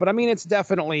whole lot, but I mean, it's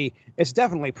definitely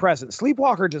present.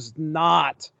 Sleepwalker does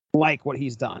not like what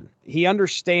he's done. He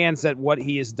understands that what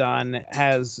he has done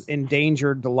has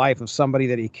endangered the life of somebody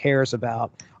that he cares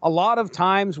about. A lot of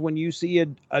times when you see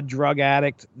a drug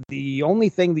addict, the only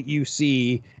thing that you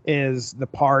see is the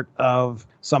part of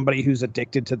somebody who's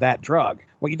addicted to that drug.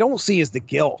 What you don't see is the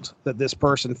guilt that this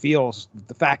person feels,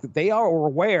 the fact that they are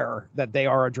aware that they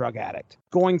are a drug addict.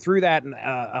 Going through that and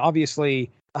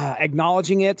obviously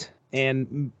acknowledging it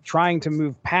and trying to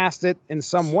move past it in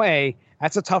some way,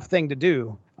 that's a tough thing to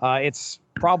do. It's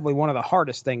probably one of the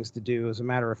hardest things to do, as a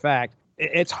matter of fact.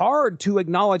 It's hard to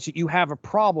acknowledge that you have a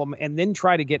problem and then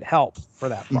try to get help for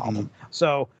that problem. Mm-hmm.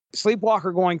 So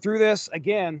Sleepwalker going through this,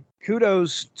 again,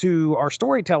 kudos to our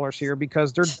storytellers here,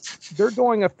 because they're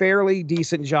doing a fairly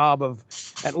decent job of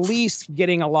at least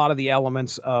getting a lot of the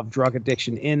elements of drug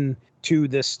addiction into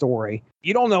this story.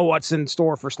 You don't know what's in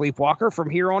store for Sleepwalker. From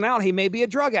here on out, he may be a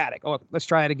drug addict. Oh, let's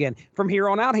try it again. From here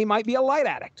on out, he might be a light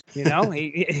addict.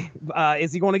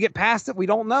 Is he going to get past it? We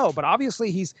don't know. But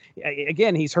obviously, he's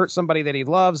hurt somebody that he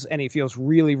loves, and he feels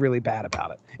really, really bad about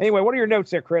it. Anyway, what are your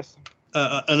notes there, Chris?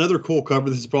 Another cool cover.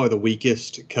 This is probably the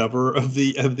weakest cover of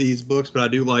these books, but I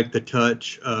do like the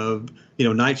touch of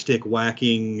Nightstick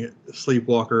whacking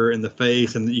Sleepwalker in the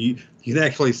face, and you can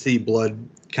actually see blood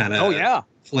kind of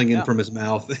flinging from his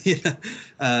mouth.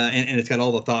 And it's got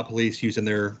all the Thought Police using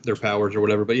their powers or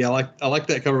whatever. But yeah, I like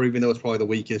that cover, even though it's probably the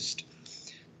weakest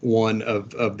one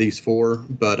of these 4.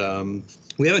 But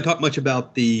we haven't talked much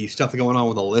about the stuff going on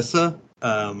with Alyssa,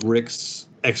 Rick's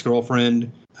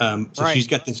ex-girlfriend. She's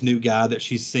got this new guy that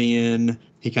she's seeing.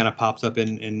 He kind of pops up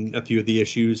in a few of the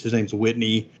issues. His name's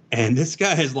Whitney. And this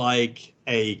guy is like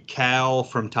a Cal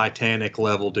from Titanic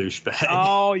level douchebag.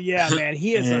 Oh, yeah, man.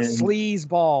 He is a sleaze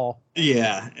ball.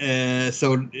 Yeah.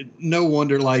 So no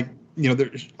wonder,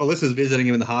 Alyssa's visiting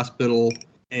him in the hospital,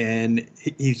 and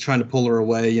he's trying to pull her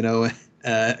away,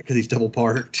 because he's double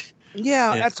parked.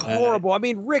 Yeah, that's horrible. I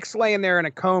mean, Rick's laying there in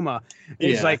a coma.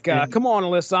 He's like, come on,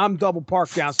 Alyssa, I'm double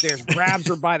parked downstairs. Grabs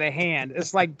her by the hand.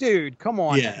 It's like, dude, come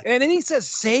on. Yeah. And then he says,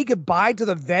 say goodbye to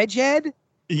the veg head?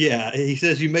 Yeah, he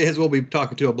says you may as well be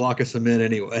talking to a block of cement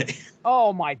anyway.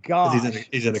 Oh, my God.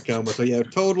 He's in a coma. So, yeah,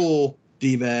 total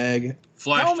D-bag.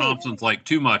 Flash Thompson's like,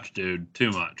 too much, dude,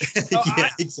 too much.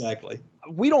 Exactly.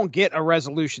 We don't get a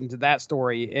resolution to that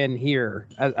story in here,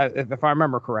 if I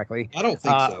remember correctly. I don't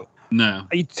think so. No.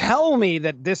 You tell me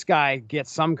that this guy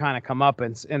gets some kind of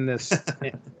comeuppance in this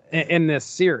in this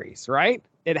series, right?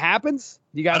 it happens?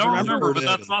 You guys I don't remember? remember, but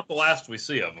that's not the last we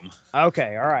see of him.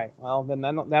 Okay, all right. Well, then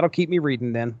that'll keep me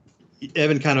reading then.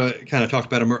 Evan kind of talked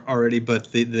about them already,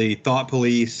 but the Thought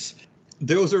Police,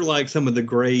 those are like some of the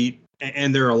great,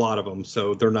 and there are a lot of them,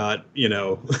 so they're not,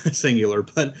 singular,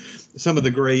 but some of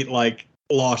the great like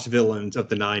lost villains of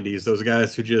the 90s. Those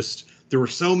guys who there were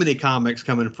so many comics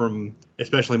coming from,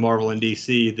 especially Marvel and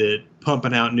DC, that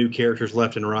pumping out new characters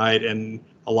left and right, and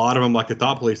a lot of them, like the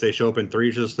Thought Police, they show up in 3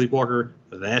 issues of Sleepwalker.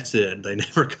 That's it. They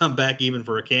never come back even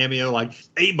for a cameo. Like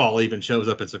 8-Ball even shows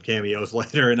up in some cameos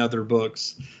later in other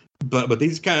books. But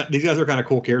these guys are kind of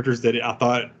cool characters that I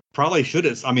thought probably should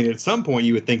have. I mean, at some point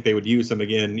you would think they would use them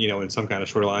again, in some kind of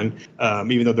storyline,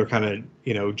 even though they're kind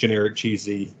of, generic,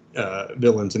 cheesy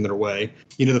villains in their way.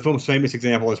 The film's famous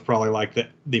example is probably like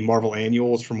the Marvel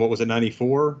annuals from, what was it,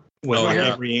 94? When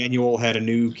every annual had a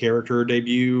new character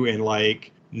debut, and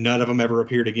like none of them ever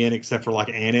appeared again except for like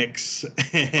Annex.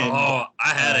 And, I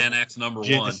had Annex number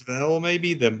Jen 1. Svel,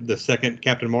 maybe the second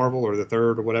Captain Marvel, or the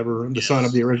third, or whatever, the son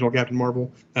of the original Captain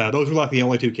Marvel. Those were like the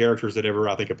only 2 characters that ever,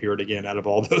 I think, appeared again out of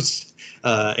all those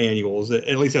annuals.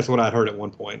 At least that's what I'd heard at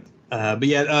one point. But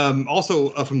yeah, also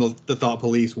from the Thought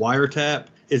Police, Wiretap.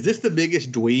 Is this the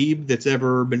biggest dweeb that's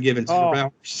ever been given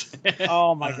superpowers?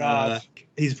 Oh my gosh.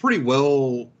 He's pretty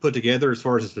well put together as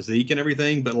far as his physique and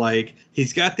everything, but like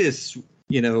he's got this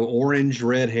orange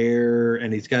red hair,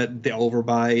 and he's got the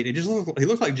overbite. He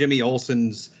looks like Jimmy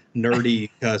Olsen's nerdy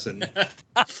cousin.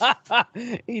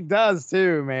 He does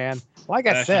too, man. Like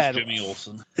I said, Jimmy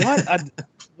Olsen.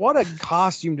 what a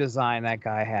costume design that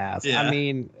guy has. Yeah. I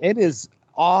mean, it is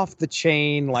off the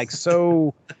chain, like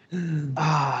so.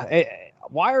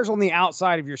 Wires on the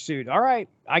outside of your suit. All right,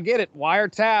 I get it.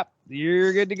 Wiretap.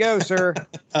 You're good to go, sir.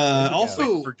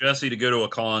 Also, for Jesse to go to a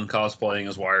con cosplaying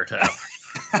as Wiretap.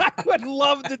 I would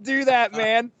love to do that,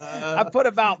 man. I put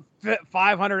about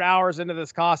 500 hours into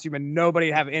this costume, and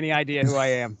nobody have any idea who I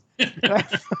am.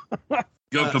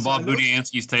 Go up to Bob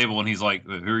Budiansky's table, and he's like,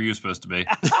 "Who are you supposed to be?"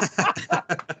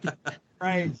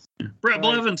 Right. Brett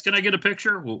Blevins, can I get a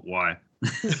picture? Well, why?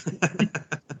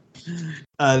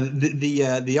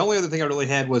 The only other thing I really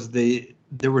had was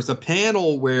there was a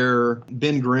panel where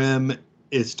Ben Grimm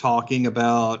is talking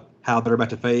about how they're about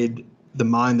to fade. The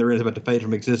mind there is about to fade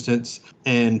from existence.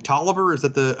 And Tolliver, is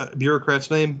that the bureaucrat's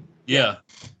name? Yeah.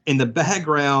 In the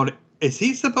background, is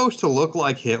he supposed to look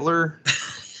like Hitler?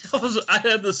 I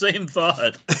had the same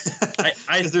thought.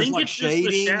 I there's think like it's just the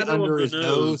shading shadow under of his the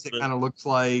nose that kind of looks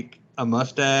like a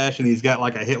mustache, and he's got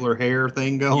like a Hitler hair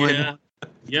thing going.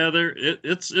 Yeah.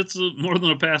 It's more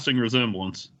than a passing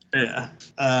resemblance. Yeah.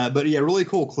 But yeah, really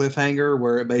cool cliffhanger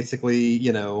where it basically,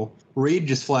 Reed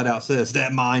just flat out says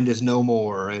that mind is no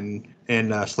more, and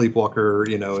Sleepwalker,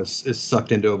 is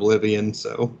sucked into oblivion.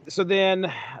 So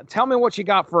then tell me what you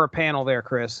got for a panel there,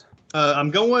 Chris.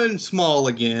 I'm going small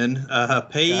again.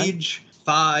 Page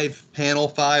 5, panel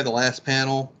 5, the last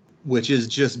panel, which is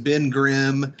just Ben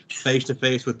Grimm face to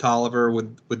face with Tolliver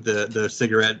with the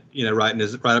cigarette, right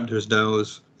up to his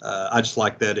nose. I just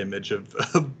like that image of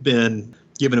Ben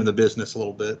giving him the business a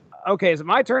little bit. Okay, is it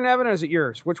my turn, Evan, or is it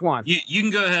yours? Which one? You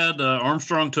can go ahead.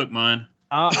 Armstrong took mine.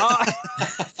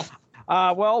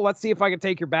 Well, let's see if I can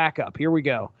take your backup. Here we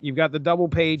go. You've got the double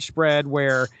page spread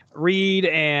where Reed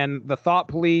and the Thought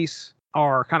Police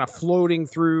are kind of floating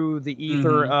through the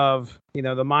ether of, the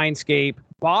mindscape.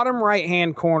 Bottom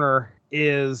right-hand corner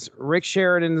is Rick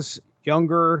Sheridan's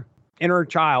younger inner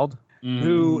child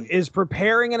who is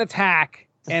preparing an attack,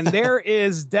 and there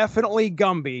is definitely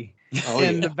Gumby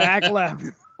in the back left.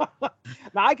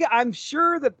 Now, I'm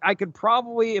sure that I could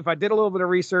probably, if I did a little bit of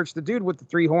research, the dude with the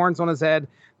 3 horns on his head,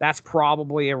 that's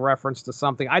probably a reference to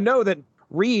something. I know that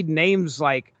Reed names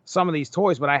like some of these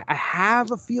toys, but I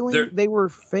have a feeling they were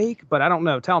fake, but I don't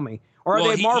know. Tell me. Or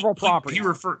are they Marvel properties? He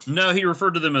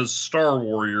referred to them as Star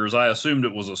Warriors. I assumed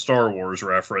it was a Star Wars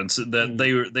reference. That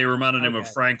they reminded him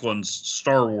of Franklin's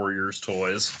Star Warriors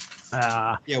toys.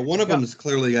 Yeah, one of them's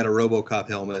clearly got a RoboCop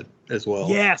helmet as well.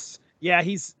 Yes. Yeah,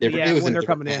 when they're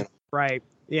coming in. Right.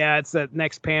 Yeah, it's the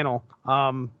next panel.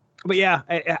 But yeah,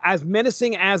 as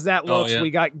menacing as that looks, we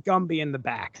got Gumby in the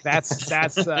back. That's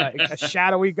a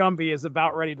shadowy Gumby is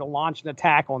about ready to launch an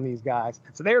attack on these guys.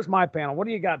 So there's my panel. What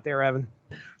do you got there, Evan?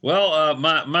 Well,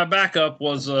 my backup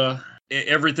was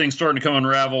everything's starting to come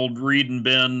unraveled. Reed and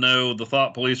Ben know the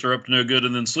Thought Police are up to no good,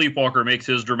 and then Sleepwalker makes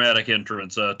his dramatic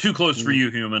entrance. Too close for you,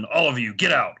 human. All of you,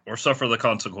 get out or suffer the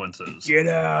consequences. Get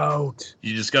out.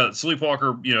 You just got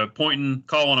Sleepwalker, pointing,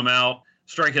 calling him out,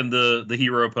 striking the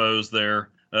hero pose there.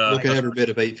 Looking every bit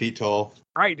of 8 feet tall.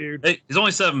 Right, dude. Hey, he's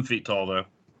only 7 feet tall, though.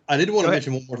 I did want to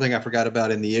mention one more thing I forgot about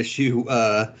in the issue.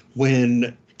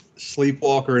 When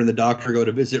Sleepwalker and the doctor go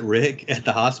to visit Rick at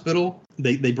the hospital,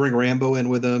 they bring Rambo in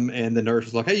with them, and the nurse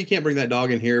is like, "Hey, you can't bring that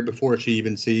dog in here," before she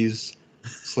even sees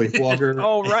Sleepwalker.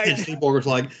 Oh, right. And Sleepwalker's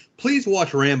like, "Please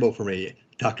watch Rambo for me,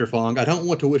 Dr. Fong. I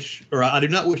do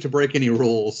not wish to break any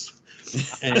rules."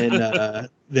 And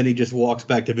then he just walks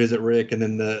back to visit Rick, and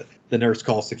then the nurse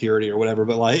calls security or whatever.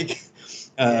 But like,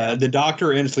 the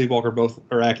doctor and Sleepwalker both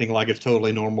are acting like it's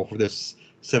totally normal for this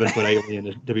 7-foot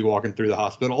alien to be walking through the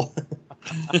hospital.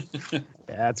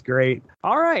 That's great.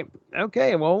 All right.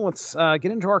 Okay. Well, let's get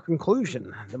into our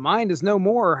conclusion. The mind is no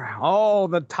more. Oh,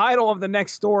 the title of the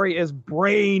next story is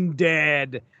Brain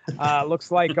Dead.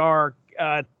 Looks like our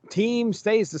team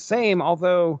stays the same,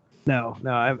 although no,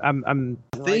 I'm.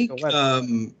 I think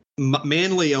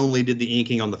Manley only did the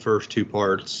inking on the first two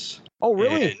parts. Oh,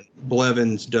 really? And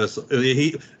Blevins does.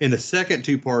 He in the second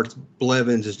two parts,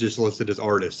 Blevins is just listed as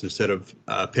artist instead of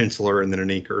penciler and then an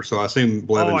inker. So I assume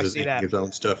Blevins is inking his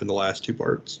own stuff in the last two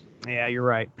parts. Yeah, you're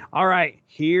right. All right,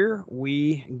 here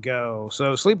we go.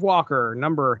 So Sleepwalker,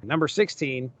 number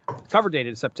 16, cover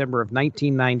dated September of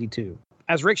 1992.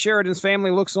 As Rick Sheridan's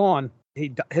family looks on,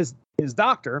 his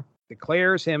doctor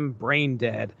declares him brain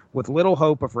dead with little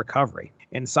hope of recovery.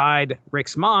 Inside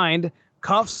Rick's mind,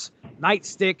 cuffs,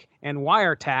 nightstick, and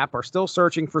wiretap are still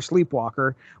searching for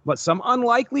Sleepwalker, but some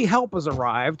unlikely help has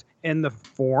arrived in the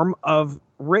form of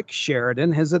Rick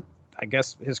Sheridan, his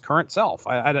current self.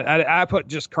 I put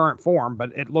just current form,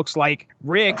 but it looks like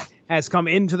Rick has come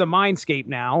into the mindscape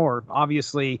now, or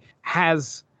obviously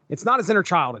it's not his inner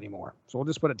child anymore. So we'll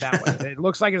just put it that way. It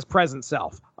looks like his present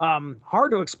self.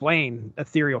 Hard to explain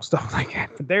ethereal stuff like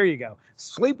that, but there you go.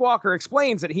 Sleepwalker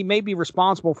explains that he may be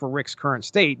responsible for Rick's current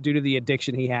state due to the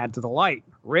addiction he had to the light.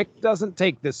 Rick doesn't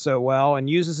take this so well and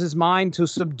uses his mind to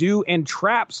subdue and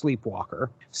trap Sleepwalker.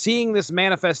 Seeing this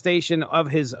manifestation of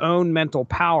his own mental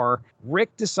power,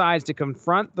 Rick decides to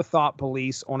confront the thought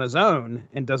police on his own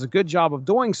and does a good job of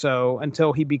doing so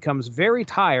until he becomes very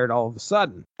tired all of a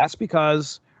sudden. That's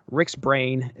because Rick's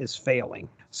brain is failing.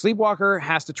 Sleepwalker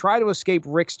has to try to escape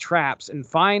Rick's traps and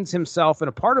finds himself in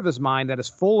a part of his mind that is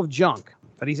full of junk.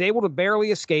 But he's able to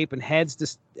barely escape and heads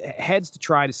to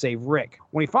try to save Rick.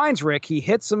 When he finds Rick, he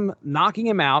hits him, knocking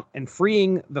him out and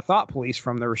freeing the thought police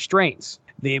from the restraints.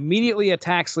 They immediately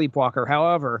attack Sleepwalker.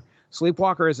 However,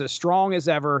 Sleepwalker is as strong as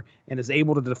ever and is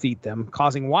able to defeat them,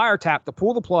 causing Wiretap to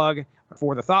pull the plug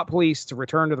for the thought police to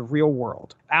return to the real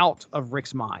world, out of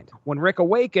Rick's mind. When Rick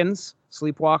awakens,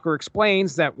 Sleepwalker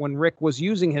explains that when Rick was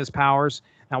using his powers,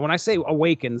 now when I say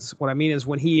awakens, what I mean is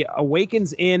when he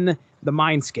awakens in the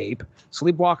mindscape,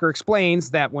 Sleepwalker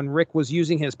explains that when Rick was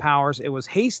using his powers, it was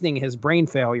hastening his brain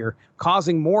failure,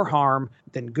 causing more harm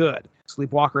than good.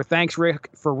 Sleepwalker thanks Rick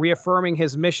for reaffirming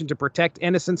his mission to protect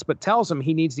innocence, but tells him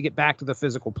he needs to get back to the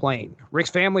physical plane. Rick's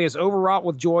family is overwrought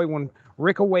with joy when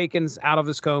Rick awakens out of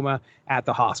his coma at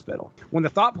the hospital. When the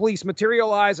thought police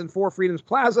materialize in Four Freedoms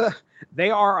Plaza, they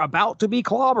are about to be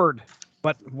clobbered.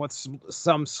 But what's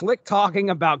some slick talking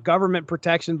about government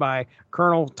protection by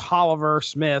Colonel Tolliver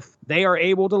Smith, they are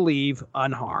able to leave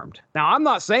unharmed. Now, I'm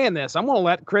not saying this. I'm going to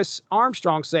let Chris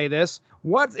Armstrong say this.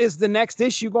 What is the next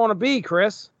issue going to be,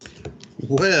 Chris?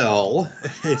 Well,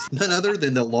 it's none other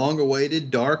than the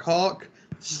long-awaited Darkhawk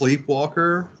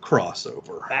Sleepwalker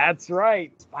crossover. That's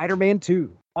right. Spider-Man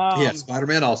 2. Yeah,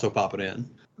 Spider-Man also popping in.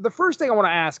 The first thing I want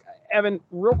to ask, Evan,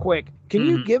 real quick, can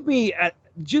you give me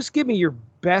your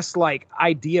best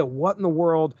idea what in the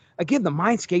world? Again, the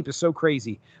mindscape is so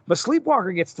crazy, but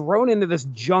Sleepwalker gets thrown into this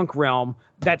junk realm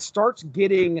that starts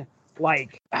getting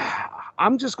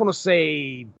I'm just going to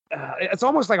say it's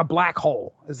almost like a black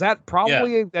hole. Is that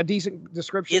probably a decent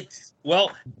description?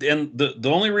 And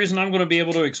the only reason I'm going to be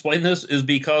able to explain this is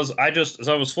because as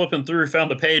I was flipping through,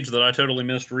 found a page that I totally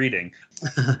missed reading.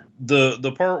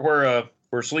 The part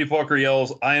where Sleepwalker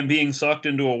yells, "I am being sucked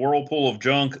into a whirlpool of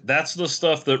junk," that's the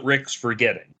stuff that Rick's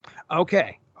forgetting.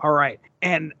 Okay. All right.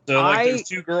 And so there's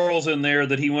two girls in there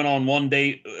that he went on one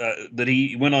date,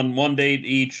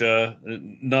 each,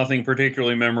 nothing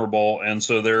particularly memorable. And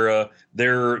so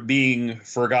they're being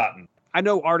forgotten. I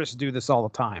know artists do this all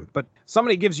the time, but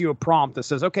somebody gives you a prompt that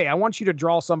says, okay, I want you to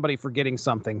draw somebody forgetting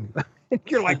something.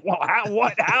 You're like, well,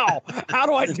 how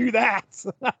do I do that?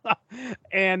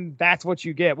 And that's what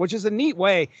you get, which is a neat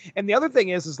way. And the other thing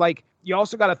is you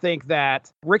also got to think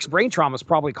that Rick's brain trauma is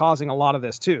probably causing a lot of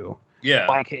this too. Yeah.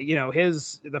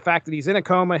 The fact that he's in a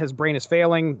coma, his brain is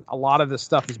failing. A lot of this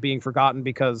stuff is being forgotten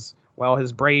because,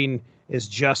 his brain is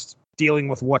just dealing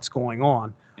with what's going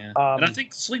on. Yeah. And I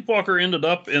think Sleepwalker ended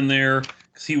up in there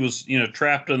because he was,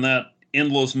 trapped in that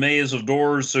endless maze of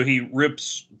doors. So he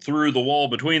rips through the wall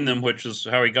between them, which is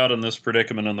how he got in this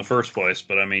predicament in the first place.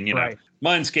 But I mean,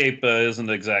 Mindscape isn't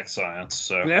exact science,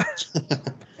 so Yeah,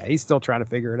 he's still trying to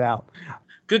figure it out.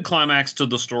 good climax to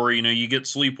the story. You get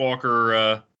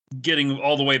Sleepwalker getting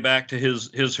all the way back to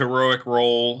his heroic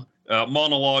role,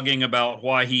 monologuing about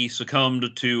why he succumbed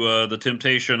to the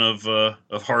temptation of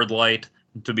hard light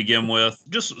to begin with,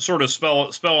 just sort of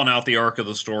spelling out the arc of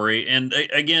the story. And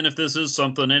again, if this is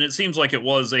something, and it seems like it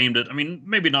was aimed at, I mean,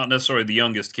 maybe not necessarily the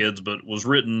youngest kids, but was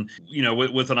written,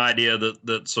 with an idea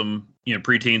that some,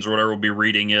 preteens or whatever will be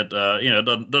reading it.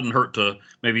 It doesn't hurt to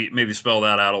maybe spell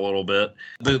that out a little bit.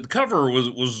 The cover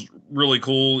was really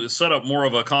cool. It set up more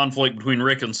of a conflict between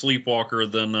Rick and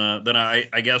Sleepwalker than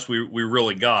I guess we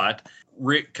really got.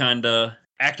 Rick kind of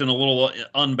acting a little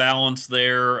unbalanced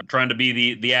there, trying to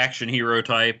be the action hero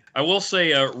type. I will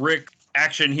say, Rick,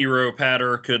 action hero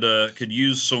patter could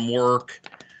use some work.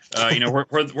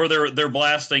 Where they're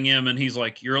blasting him, and he's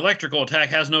like, "Your electrical attack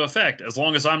has no effect as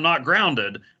long as I'm not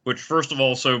grounded." Which, first of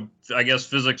all, so I guess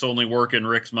physics only work in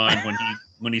Rick's mind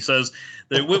when he says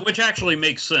that, which actually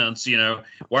makes sense.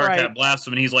 Wirecat blasts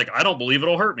him, and he's like, "I don't believe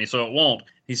it'll hurt me, so it won't."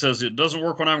 He says, "It doesn't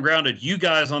work when I'm grounded. You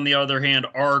guys, on the other hand,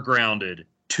 are grounded.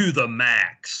 To the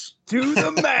max." To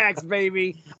the max,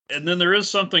 baby. And then there is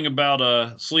something about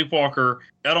Sleepwalker.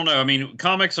 I don't know. I mean,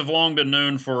 comics have long been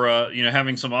known for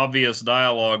having some obvious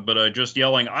dialogue, but just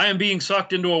yelling, "I am being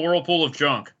sucked into a whirlpool of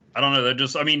junk." I don't know.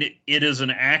 It is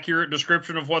an accurate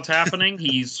description of what's happening.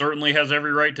 He certainly has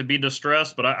every right to be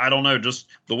distressed, but I don't know. Just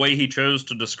the way he chose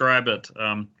to describe it.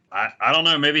 I don't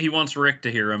know. Maybe he wants Rick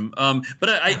to hear him. But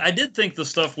I did think the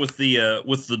stuff with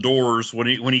the doors when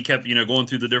he kept going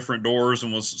through the different doors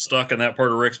and was stuck in that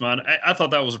part of Rick's mind. I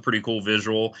thought that was a pretty cool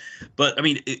visual. But I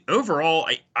mean, overall,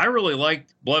 I really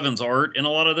liked Blevin's art in a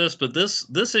lot of this. But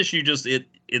this issue just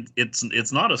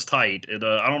it's not as tight. I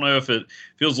don't know if it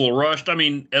feels a little rushed. I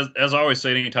mean, as I always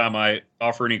say, anytime I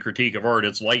offer any critique of art,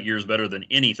 it's light years better than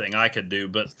anything I could do.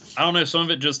 But I don't know, some of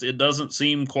it doesn't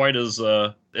seem quite as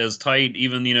tight.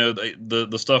 Even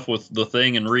the stuff with the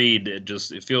Thing and Reed,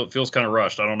 it feels kind of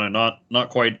rushed. I don't know, not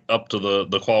quite up to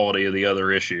the quality of the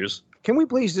other issues. Can we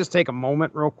please just take a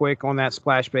moment real quick on that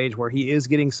splash page where he is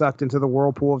getting sucked into the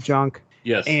whirlpool of junk?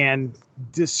 Yes. And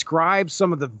describe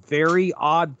some of the very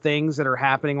odd things that are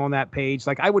happening on that page.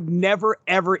 Like, I would never,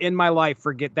 ever in my life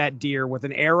forget that deer with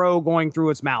an arrow going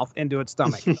through its mouth into its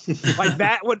stomach. Like,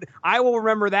 I will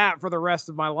remember that for the rest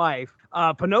of my life.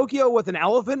 Pinocchio with an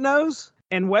elephant nose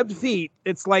and webbed feet.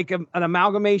 It's like an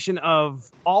amalgamation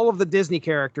of all of the Disney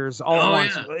characters all at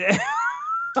once. Yeah.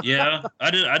 Yeah,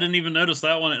 I didn't even notice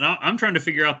that one, and I'm trying to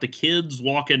figure out the kids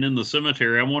walking in the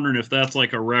cemetery. I'm wondering if that's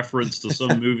like a reference to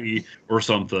some movie or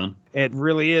something. It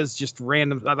really is just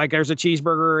random. Like, there's a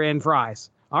cheeseburger and fries.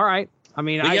 All right. I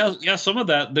mean, some of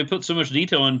that, they put so much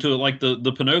detail into it, like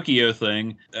the Pinocchio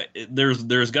thing.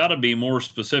 There's got to be more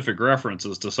specific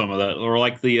references to some of that, or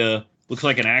like the looks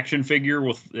like an action figure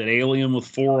with an alien with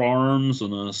 4 arms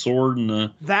and a sword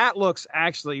That looks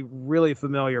actually really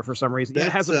familiar for some reason.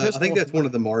 It has a pistol. I think that's one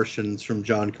of the Martians from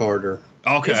John Carter.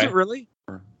 Okay. Is it really?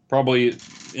 Probably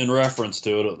in reference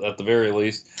to it at the very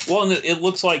least. Well, and it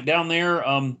looks like down there,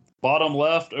 bottom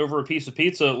left over a piece of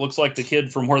pizza, it looks like the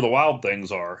kid from Where the Wild Things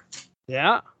Are.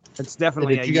 Yeah, it's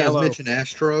definitely Did you guys mention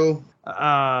Astro?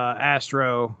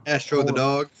 Astro the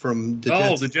dog from the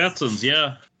Jetsons. The Jetsons,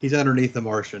 yeah. He's underneath the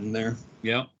Martian there.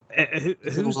 Yeah.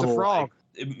 Who's the frog?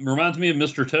 It reminds me of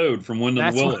Mr. Toad from Wind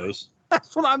in the Willows.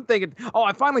 That's what I'm thinking. Oh,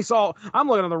 I finally saw. I'm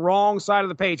looking on the wrong side of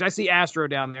the page. I see Astro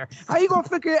down there. How you gonna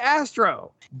figure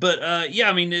Astro? But yeah,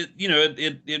 I mean,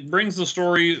 it brings the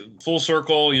story full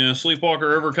circle.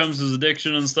 Sleepwalker overcomes his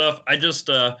addiction and stuff. I just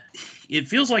it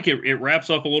feels like it wraps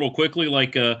up a little quickly,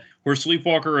 like where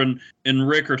Sleepwalker and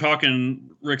Rick are talking.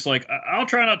 Rick's like, "I'll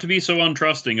try not to be so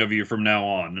untrusting of you from now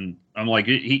on," and I'm like,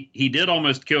 he did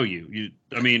almost kill you.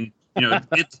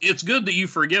 It's good that you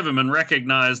forgive him and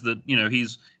recognize that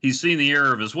he's seen the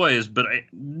error of his ways, but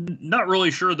I'm not really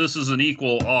sure this is an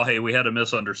equal. Oh, hey, we had a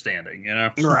misunderstanding.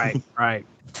 Right.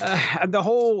 The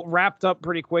whole wrapped up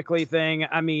pretty quickly thing.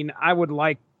 I mean, I would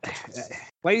like.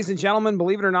 Ladies and gentlemen,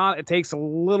 believe it or not, it takes a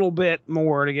little bit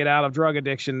more to get out of drug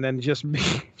addiction than just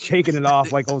shaking it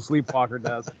off like old Sleepwalker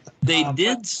does. They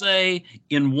did say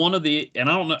in one of the,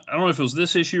 and I don't know if it was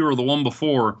this issue or the one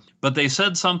before, but they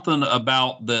said something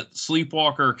about that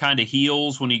Sleepwalker kind of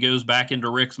heals when he goes back into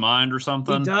Rick's mind or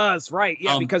something. He does, right?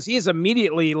 Yeah, because he is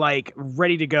immediately like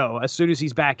ready to go as soon as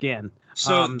he's back in.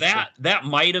 So that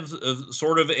might have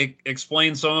sort of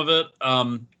explained some of it.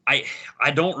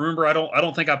 I don't remember. I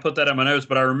don't think I put that in my notes,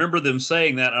 but I remember them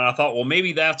saying that, and I thought, well,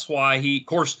 maybe that's why of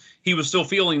course, he was still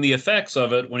feeling the effects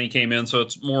of it when he came in, so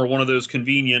it's more one of those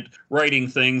convenient writing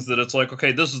things that it's like,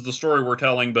 okay, this is the story we're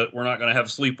telling, but we're not going to have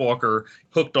Sleepwalker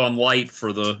hooked on light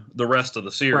for the rest of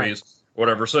the series,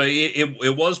 whatever. So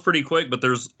it was pretty quick, but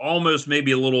there's almost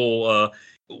maybe a little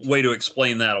way to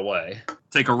explain that away.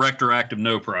 Take a retroactive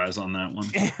no prize on that one.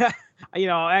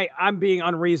 I'm being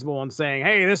unreasonable and saying,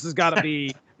 hey, this has got to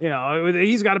be,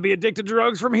 he's got to be addicted to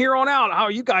drugs from here on out. How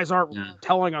you guys aren't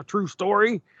telling a true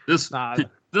story. This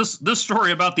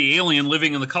story about the alien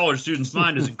living in the college student's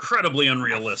mind is incredibly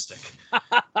unrealistic.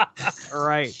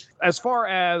 Right. As far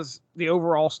as the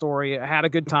overall story, I had a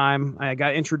good time. I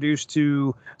got introduced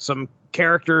to some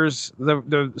characters,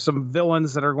 some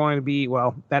villains that are going to be,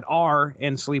 that are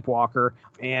in Sleepwalker.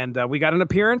 And we got an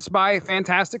appearance by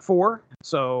Fantastic Four.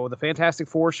 So the Fantastic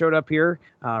Four showed up here,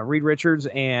 Reed Richards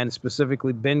and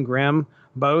specifically Ben Grimm,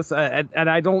 both. And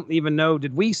I don't even know,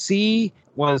 did we see,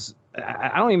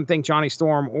 I don't even think Johnny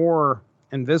Storm or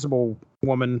Invisible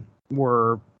Woman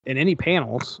were in any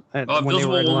panels.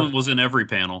 Invisible Woman was in every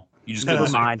panel. You just Never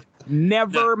mind.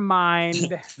 Never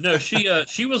mind. No,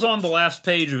 she was on the last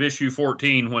page of issue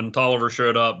 14 when Tolliver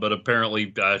showed up, but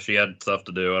apparently she had stuff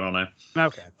to do. I don't know.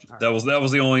 Okay. That was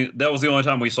the only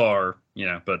time we saw her.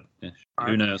 But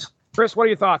who knows? Chris, what are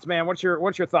your thoughts, man? What's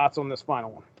your thoughts on this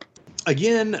final one?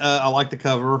 Again, I like the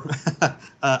cover.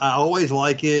 I always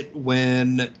like it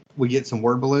when we get some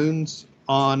word balloons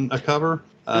on a cover.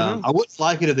 I wouldn't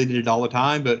like it if they did it all the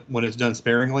time, but when it's done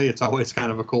sparingly, it's always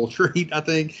kind of a cool treat, I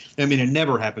think. I mean, it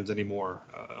never happens anymore.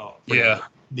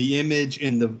 The image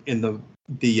in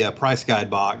the price guide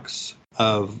box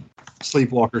of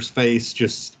Sleepwalker's face,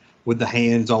 just with the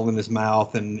hands all in his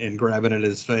mouth and grabbing at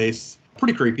his face,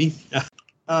 pretty creepy.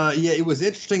 It was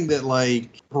interesting that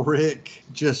Rick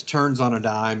just turns on a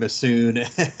dime as soon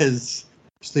as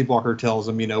Sleepwalker tells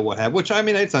him, what happened, which, I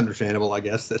mean, it's understandable, I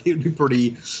guess, that he would be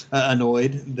pretty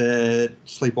annoyed that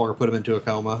Sleepwalker put him into a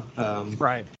coma.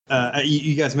 Right.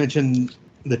 You guys mentioned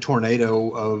the tornado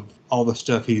of all the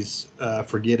stuff he's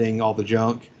forgetting, all the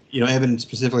junk. Evan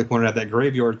specifically pointed out that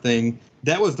graveyard thing.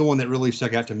 That was the one that really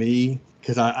stuck out to me,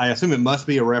 because I assume it must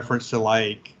be a reference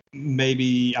to,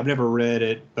 maybe, I've never read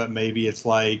it, but maybe it's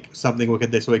something Look at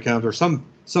This Way Comes, or some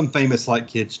famous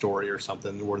kid story or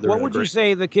something. Where what would you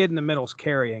say the kid in the middle's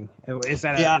carrying? Is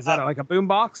that like a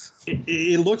boombox?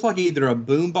 It looks like either a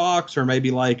boombox or maybe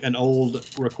an old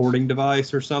recording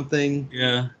device or something.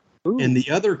 Yeah. Ooh. And the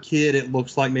other kid, it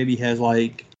looks like maybe has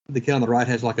the kid on the right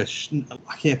has I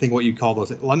can't think what you call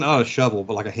those. Well, not a shovel,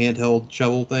 but a handheld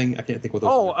shovel thing. I can't think what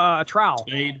those. A trowel.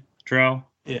 Spade, trowel.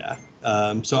 Yeah.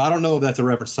 So I don't know if that's a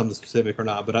reference to something specific or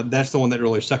not, but that's the one that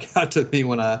really stuck out to me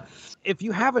when I. If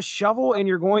you have a shovel and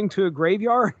you're going to a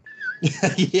graveyard.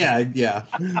 Yeah.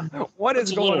 What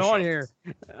is going on here?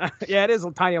 Yeah, it is a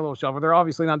tiny little shovel. They're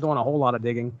obviously not doing a whole lot of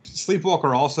digging.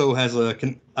 Sleepwalker also has a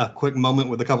quick moment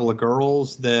with a couple of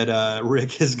girls that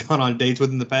Rick has gone on dates with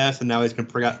in the past, and now he's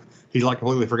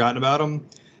completely forgotten about them.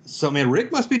 So, man,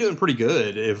 Rick must be doing pretty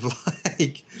good if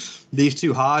these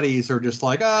two hotties are just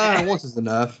once is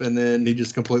enough, and then he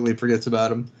just completely forgets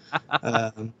about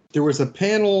them. There was a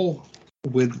panel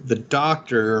with the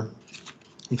Doctor.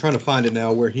 I'm trying to find it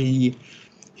now, where he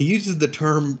uses the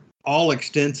term all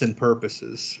extents and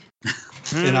purposes.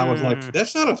 And I was like,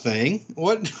 that's not a thing.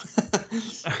 What?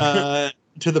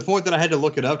 To the point that I had to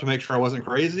look it up to make sure I wasn't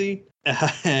crazy.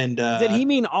 And did he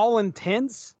mean all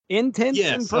intents? Intents?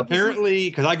 Yes, apparently,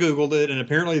 because I Googled it, and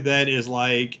apparently that is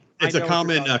it's a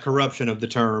common corruption of the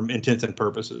term intents and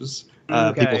purposes.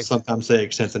 People sometimes say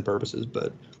extents and purposes,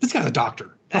 but this guy's a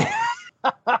doctor.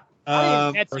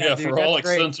 For all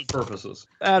extensive purposes.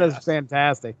 That is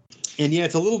fantastic. And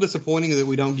it's a little disappointing that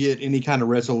we don't get any kind of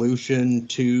resolution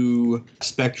to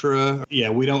Spectra. Yeah,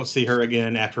 we don't see her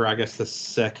again after, I guess, the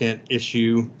second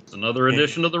issue. It's another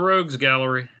edition of the Rogues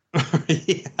Gallery.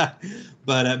 Yeah,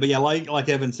 but yeah, like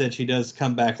Evan said, she does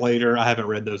come back later. I haven't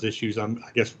read those issues. I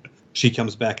guess she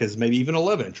comes back as maybe even a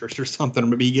love interest or something.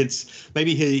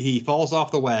 Maybe he falls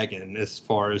off the wagon as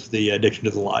far as the addiction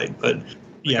to the light. But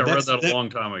I read that a long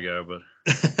time ago, but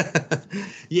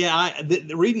yeah,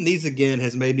 reading these again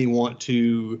has made me want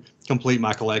to complete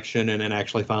my collection and then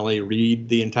actually finally read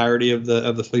the entirety of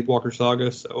the Sleepwalker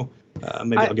saga. So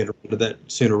maybe I'll get around to that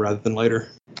sooner rather than later.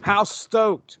 How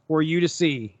stoked were you to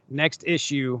see next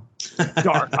issue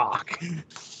Darkhawk?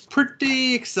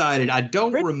 Pretty excited. I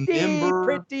don't remember.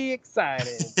 Pretty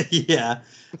excited. Yeah.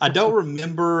 I don't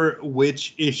remember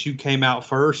which issue came out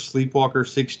first, Sleepwalker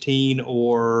 16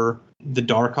 or the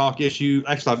Darkhawk issue.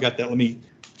 Actually, I've got that. Let me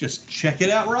just check it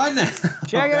out right now.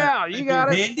 Check it out. You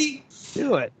got it. Handy.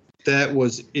 Do it. That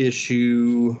was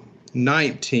issue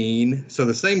 19. So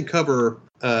the same cover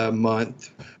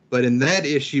month. But in that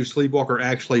issue, Sleepwalker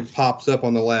actually pops up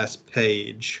on the last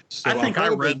page. So I think I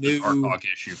read the Darkhawk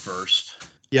issue first.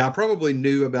 Yeah, I probably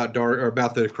knew about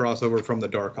about the crossover from the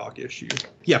Darkhawk issue.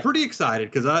 Yeah, pretty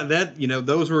excited because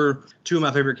those were two of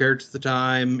my favorite characters at the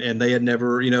time, and they had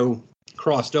never,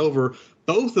 crossed over.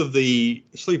 Both of the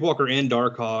Sleepwalker and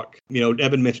Darkhawk,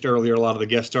 Evan mentioned earlier a lot of the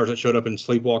guest stars that showed up in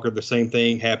Sleepwalker. The same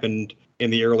thing happened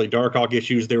in the early Darkhawk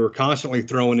issues. They were constantly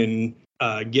throwing in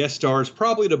guest stars,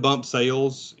 probably to bump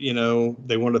sales. They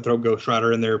wanted to throw Ghost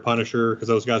Rider in there, Punisher, because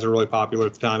those guys are really popular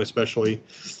at the time. Especially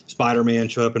Spider-Man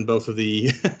showed up in both of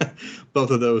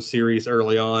those series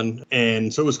early on,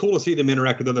 and so it was cool to see them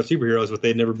interact with other superheroes, but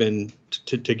they'd never been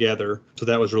together. So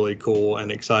that was really cool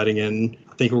and exciting. And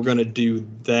I think we're going to do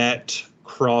that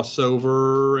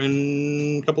crossover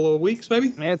in a couple of weeks,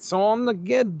 maybe. It's on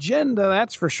the agenda,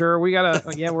 that's for sure. We're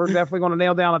definitely going to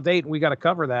nail down a date, and we got to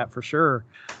cover that for sure.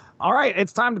 All right,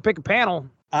 it's time to pick a panel.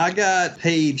 I got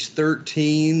page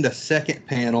 13, the second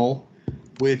panel,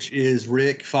 which is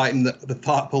Rick fighting the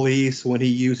Thought Police when he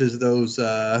uses those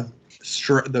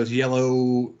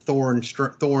yellow thorn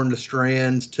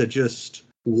strands to just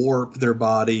warp their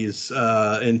bodies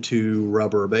into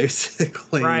rubber,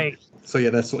 basically. Right. So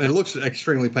yeah, it looks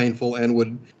extremely painful and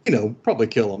would probably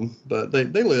kill them, but they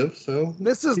live. So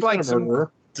this is like some.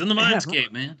 It's in the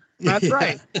mindscape, man. That's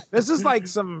right. This is like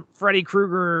some Freddy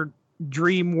Krueger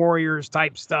Dream Warriors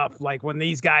type stuff. Like when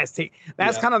these guys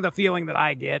that's kind of the feeling that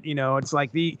I get. It's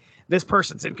like this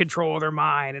person's in control of their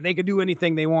mind and they can do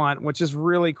anything they want, which is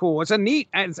really cool. It's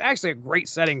actually a great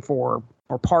setting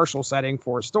or partial setting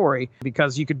for a story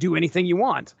because you could do anything you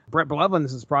want. Brett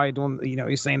Blevins is probably doing,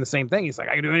 he's saying the same thing. He's like,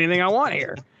 I can do anything I want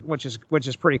here, which is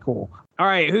pretty cool. All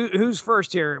right. Who's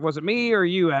first here? Was it me or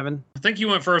you, Evan? I think you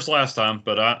went first last time,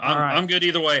 but I'm good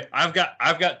either way. I've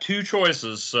got two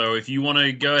choices. So if you want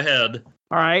to go ahead.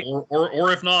 All right.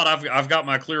 Or if not, I've got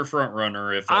my clear front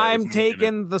runner. If I'm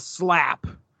taking the slap.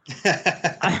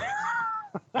 that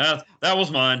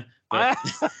was mine.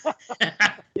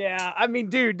 Yeah, I mean,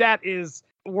 dude, that is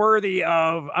worthy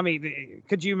of. I mean,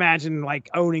 could you imagine like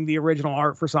owning the original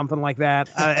art for something like that?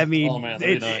 I mean, oh, man,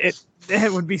 nice.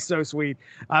 it would be so sweet.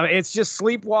 It's just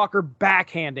Sleepwalker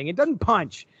backhanding. It doesn't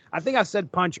punch. I think I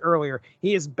said punch earlier.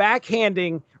 He is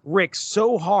backhanding Rick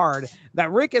so hard that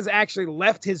Rick has actually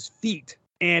left his feet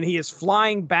and he is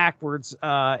flying backwards.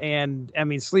 And I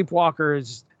mean, Sleepwalker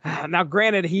is now.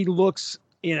 Granted, he looks.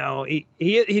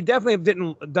 He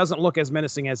definitely doesn't look as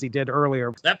menacing as he did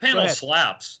earlier. That panel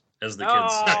slaps, as the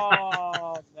kids say.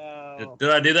 Oh, no.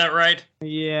 Did I do that right?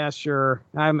 Yeah, sure.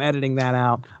 I'm editing that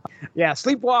out. Yeah,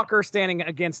 Sleepwalker standing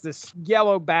against this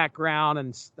yellow background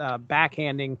and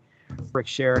backhanding Rick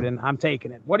Sheridan. I'm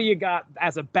taking it. What do you got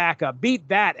as a backup? Beat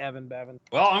that, Evan Bevan.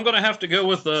 Well, I'm going to have to go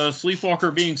with Sleepwalker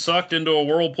being sucked into a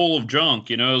whirlpool of junk.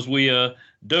 As we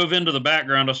dove into the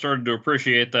background, I started to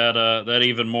appreciate that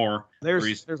even more.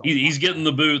 He's getting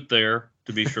the boot there,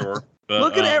 to be sure. But,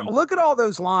 look at all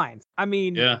those lines. I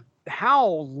mean, how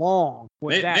long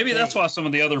was that? Maybe that's why some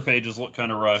of the other pages look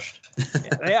kind of rushed.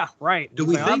 Yeah, right. Do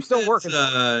we think I'm still working.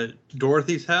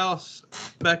 Dorothy's house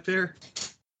back there?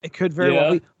 It could very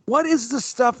well be. What is the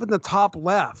stuff in the top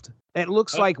left? It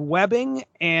looks like webbing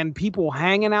and people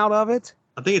hanging out of it.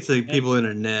 I think it's the people in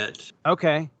a net.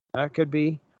 Okay, that could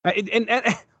be. And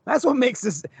that's what makes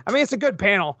this. I mean, it's a good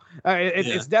panel.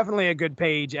 It's definitely a good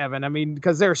page, Evan. I mean,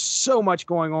 because there's so much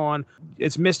going on.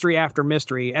 It's mystery after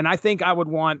mystery. And I think I would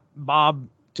want Bob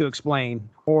to explain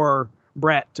or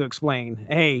Brett to explain,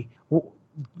 hey,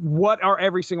 what are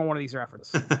every single one of these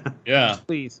references? Yeah.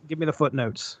 Please give me the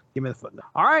footnotes.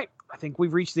 All right. I think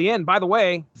we've reached the end. By the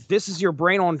way, this is your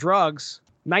brain on drugs.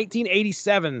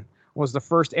 1987 was the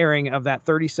first airing of that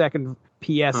 30-second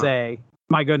PSA.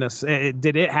 My goodness,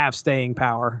 did it have staying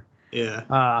power? Yeah.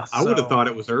 I would have thought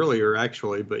it was earlier,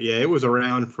 actually. But yeah, it was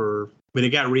around it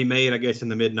got remade, I guess, in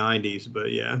the mid-90s.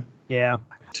 But yeah. Yeah.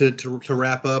 To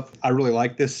wrap up, I really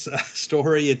like this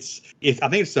story. I think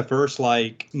it's the first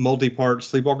multi-part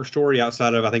Sleepwalker story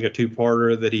outside of, I think, a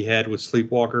two-parter that he had with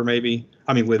Sleepwalker, maybe.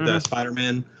 I mean, with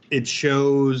Spider-Man. It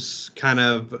shows kind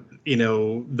of,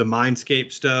 the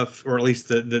mindscape stuff, or at least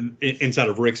the inside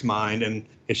of Rick's mind. And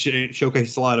it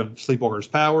showcases a lot of Sleepwalker's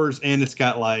powers. And it's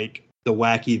got the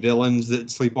wacky villains that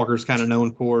Sleepwalker's kind of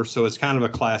known for. So it's kind of a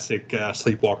classic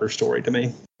Sleepwalker story to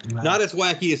me. Wow. Not as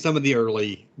wacky as some of the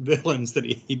early villains that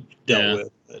he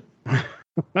dealt with.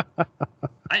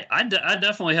 I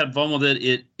definitely had fun with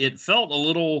it. It felt a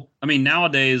little. I mean,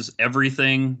 nowadays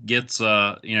everything gets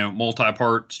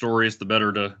multi-part stories. The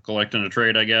better to collect in a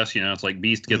trade, I guess. It's like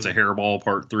Beast gets a hairball,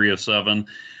 part 3 of 7.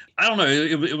 I don't know.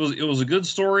 It was a good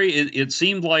story. It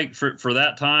seemed like for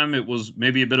that time it was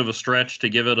maybe a bit of a stretch to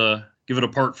give it a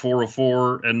part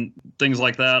 404 and things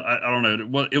like that. I don't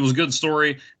know. It was a good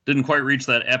story. Didn't quite reach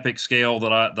that epic scale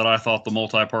that I thought the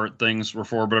multi-part things were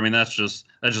for. But I mean that's just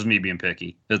me being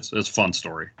picky. It's a fun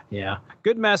story. Yeah,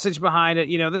 good message behind it.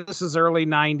 This is early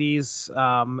 '90s,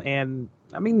 and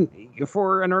I mean,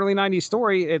 for an early '90s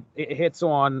story, it hits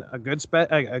on a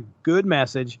good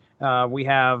message. We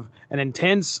have an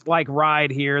intense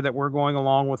ride here that we're going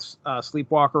along with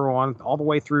Sleepwalker on all the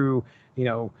way through.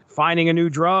 Finding a new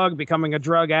drug, becoming a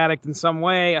drug addict in some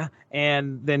way,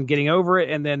 and then getting over it,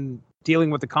 and then dealing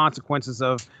with the consequences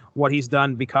of what he's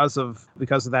done because of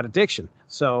that addiction.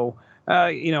 So,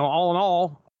 all in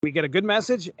all, we get a good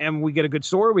message and we get a good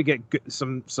story. We get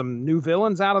some new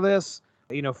villains out of this.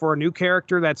 For a new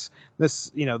character that's this,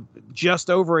 just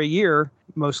over a year,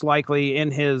 most likely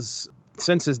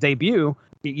since his debut,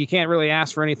 you can't really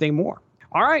ask for anything more.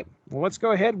 All right, well, let's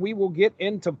go ahead. We will get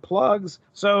into plugs.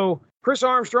 So, Chris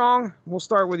Armstrong, we'll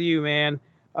start with you, man.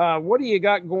 What do you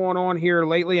got going on here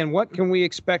lately, and what can we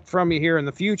expect from you here in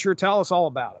the future? Tell us all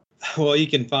about it. Well, you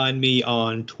can find me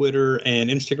on Twitter and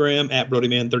Instagram at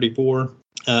BrodyMan34.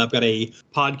 I've got a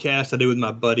podcast I do with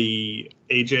my buddy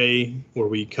AJ where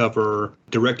we cover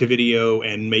direct-to-video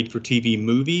and made-for-TV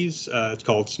movies. It's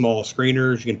called Small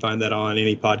Screeners. You can find that on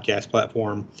any podcast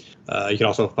platform. You can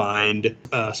also find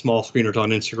Small Screeners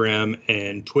on Instagram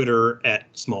and Twitter at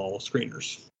Small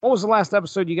Screeners. What was the last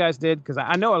episode you guys did? Because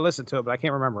I know I listened to it, but I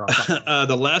can't remember.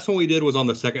 The last one we did was on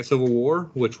the Second Civil War,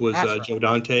 which was right. Joe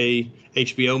Dante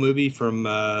HBO movie from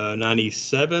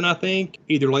 97, I think.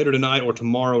 Either later tonight or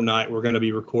tomorrow night, we're going to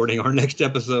be recording our next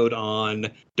episode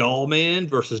on Doll Man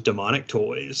versus Demonic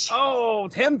Toys. Oh,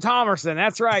 Tim Thomerson.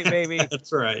 That's right, baby.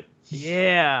 That's right.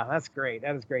 Yeah, that's great.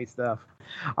 That is great stuff.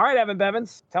 All right, Evan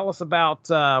Bevins, tell us about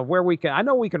where we can. I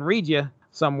know we can read you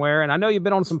somewhere, and I know you've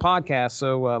been on some podcasts,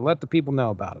 so let the people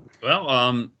know about it.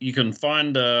 Well, you can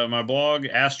find my blog,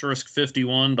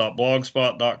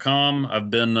 *51.blogspot.com. I've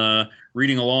been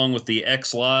reading along with the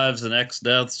X Lives and X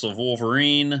Deaths of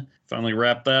Wolverine. Finally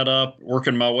wrapped that up.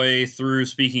 Working my way through,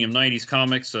 speaking of 90s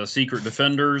comics, Secret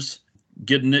Defenders.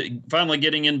 Finally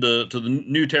getting into the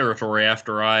new territory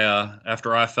after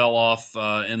I fell off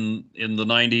in the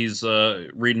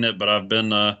 90s reading it, but I've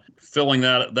been filling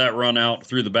that run out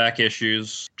through the back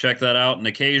issues. Check that out, and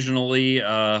occasionally,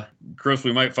 Chris,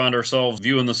 we might find ourselves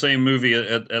viewing the same movie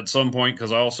at some point,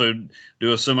 because I also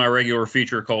do a semi-regular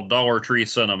feature called Dollar Tree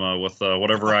Cinema with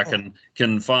whatever I can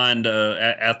find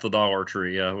at the Dollar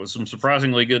Tree with some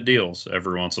surprisingly good deals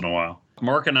every once in a while.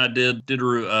 Mark and I did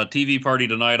a TV party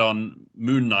tonight on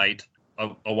Moon Knight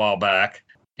a while back,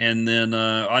 and then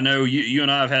I know you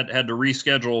and I have had to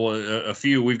reschedule a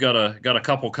few. We've got a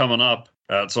couple coming up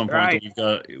at some point.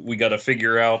 Right. We got to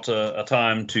figure out a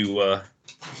time to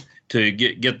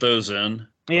get those in.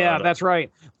 Yeah, that's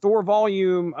right. Thor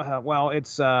Volume.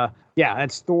 It's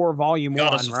Thor Volume 1,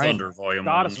 right? Goddess of Thunder Volume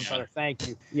 1. Goddess of Thunder. Thank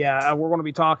you. Yeah, we're going to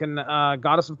be talking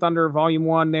Goddess of Thunder Volume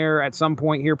 1 there at some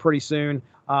point here pretty soon.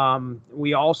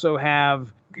 We also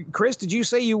have, Chris, did you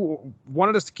say you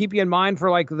wanted us to keep you in mind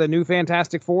for the new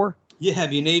Fantastic Four? Yeah,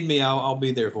 if you need me, I'll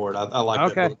be there for it. I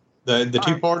like that book. The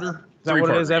two-parter? Is that what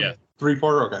it is? Yeah.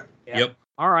 Three-parter? Okay. Yeah. Yep.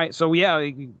 All right. So, yeah,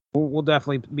 we'll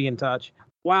definitely be in touch.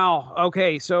 Wow.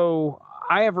 Okay. So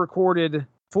I have recorded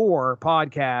 4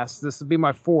 podcasts. This will be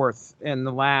my 4th in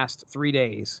the last 3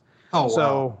 days. Oh, wow.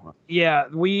 So, yeah,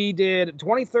 we did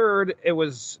 23rd. It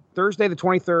was Thursday the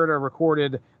 23rd. I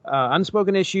recorded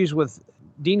Unspoken Issues with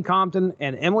Dean Compton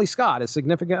and Emily Scott, his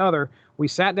significant other. We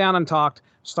sat down and talked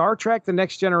Star Trek, The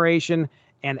Next Generation,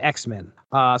 and X-Men.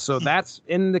 So that's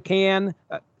in the can.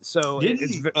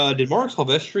 Did Mark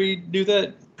Silvestri do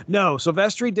that? No,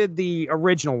 Silvestri did the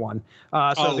original one.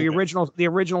 The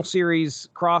original series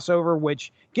crossover,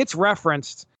 which gets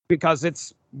referenced because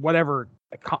it's whatever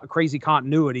crazy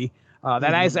continuity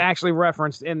that is actually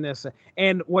referenced in this.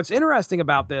 And what's interesting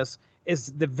about this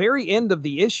is the very end of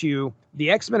the issue, the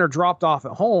X-Men are dropped off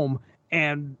at home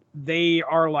and they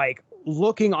are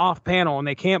looking off panel and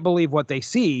they can't believe what they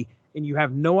see. And you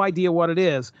have no idea what it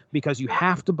is because you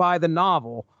have to buy the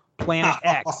novel Planet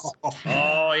X.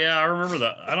 Oh, yeah, I remember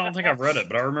that. I don't think I've read it,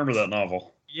 but I remember that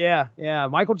novel. Yeah.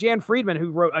 Michael Jan Friedman,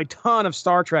 who wrote a ton of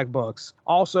Star Trek books,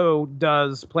 also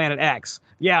does Planet X.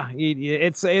 Yeah,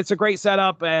 it's a great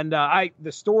setup, and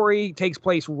the story takes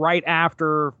place right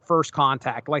after First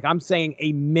Contact. I'm saying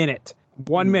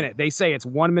 1 minute. They say it's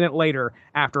 1 minute later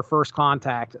after First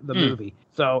Contact, the movie.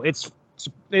 So it's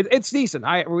decent.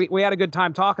 We had a good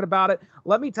time talking about it.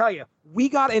 Let me tell you, we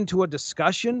got into a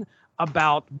discussion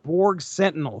about Borg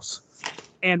Sentinels.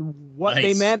 and what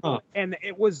they meant. And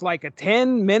it was like a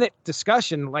 10-minute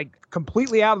discussion, like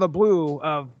completely out of the blue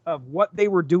of what they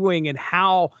were doing and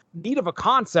how neat of a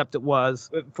concept it was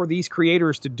for these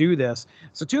creators to do this.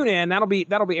 So tune in. That'll be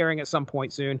airing at some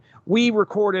point soon. We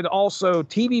recorded also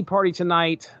TV Party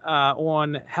Tonight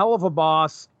on Hell of a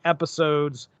Boss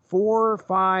episodes 4,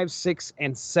 5, 6,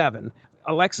 and 7.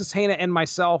 Alexis Hannah and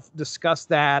myself discussed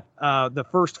that the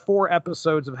first 4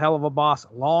 episodes of Hell of a Boss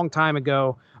a long time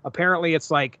ago. Apparently,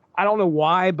 it's like, I don't know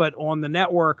why, but on the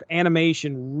network,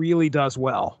 animation really does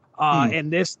well.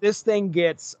 And this thing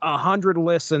gets 100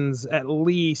 listens, at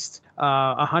least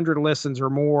 100 listens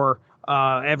or more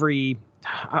every.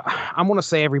 I want to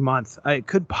say every month. It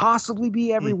could possibly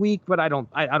be every week, but I don't.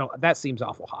 That seems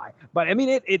awful high. But I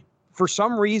mean, it for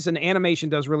some reason, animation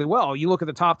does really well. You look at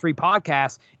the top 3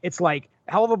 podcasts, it's like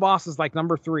Hell of a Boss is like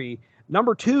number 3.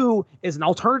 Number 2 is an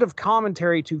alternative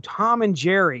commentary to Tom and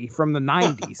Jerry from the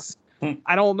 90s.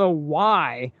 I don't know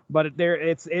why, but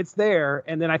it's there.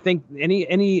 And then I think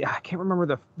any I can't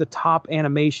remember the top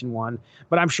animation one,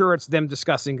 but I'm sure it's them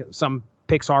discussing some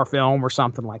Pixar film or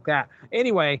something like that.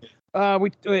 Anyway,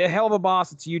 Hell of a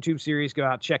Boss, it's a YouTube series. Go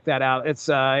out, check that out. It's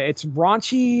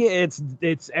raunchy.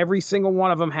 It's every single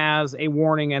one of them has a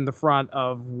warning in the front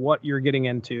of what you're getting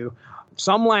into.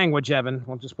 Some language, Evan.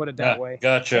 We'll just put it that way.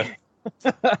 Gotcha.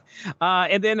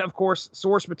 And then, of course,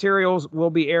 Source Materials will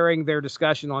be airing their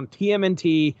discussion on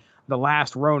TMNT, The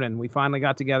Last Ronin. We finally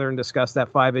got together and discussed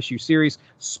that 5-issue series.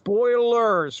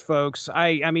 Spoilers, folks.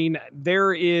 I mean,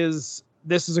 this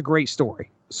is a great story.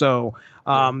 So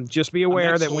just be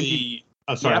aware that when you...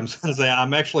 I'm sorry, I'm going to say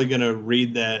I'm actually going to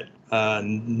read that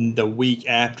the week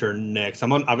after next.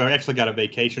 I've actually got a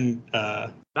vacation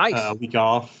week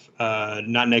off,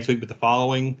 not next week, but the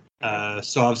following.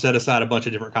 So I've set aside a bunch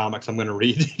of different comics I'm going to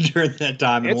read during that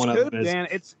time, and one of them is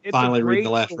it's finally reading The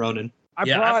Last Ronin.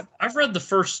 I've read the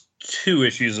first 2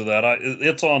 issues of that.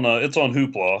 It's on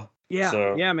Hoopla. Yeah,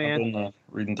 so yeah, man. I've been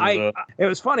reading through that. It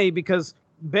was funny because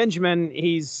Benjamin,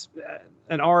 he's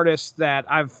an artist that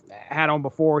I've had on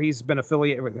before. He's been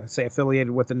affiliated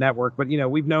with the network, but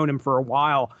we've known him for a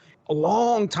while. A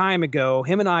long time ago,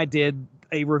 him and I did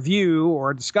a review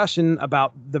or a discussion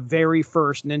about the very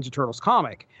first Ninja Turtles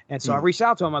comic. And so I reached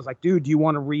out to him. I was like, dude, do you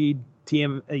want to read do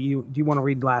you want to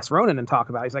read Last Ronin and talk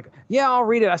about it? He's like, yeah, I'll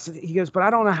read it. He goes, but I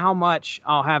don't know how much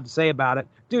I'll have to say about it.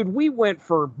 Dude, we went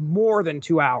for more than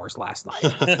 2 hours last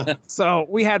night. So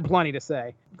we had plenty to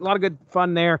say. A lot of good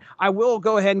fun there. I will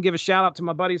go ahead and give a shout out to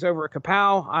my buddies over at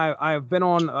Kapow. I've been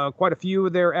on quite a few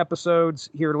of their episodes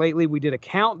here lately. We did a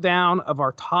countdown of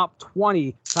our top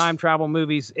 20 time travel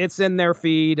movies. It's in their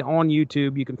feed on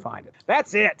YouTube. You can find it.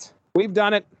 That's it. We've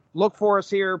done it. Look for us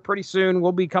here pretty soon.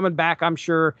 We'll be coming back, I'm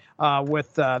sure,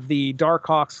 with the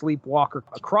Darkhawk Sleepwalker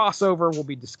crossover. We'll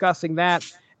be discussing that,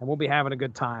 and we'll be having a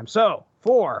good time. So,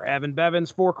 for Evan Bevins,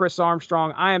 for Chris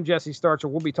Armstrong, I am Jesse Starcher.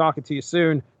 We'll be talking to you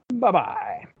soon.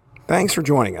 Bye-bye. Thanks for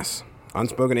joining us.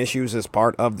 Unspoken Issues is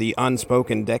part of the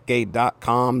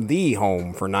UnspokenDecade.com, the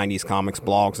home for 90s comics,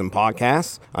 blogs, and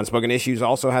podcasts. Unspoken Issues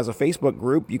also has a Facebook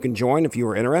group you can join if you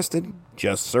are interested.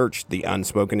 Just search the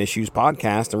Unspoken Issues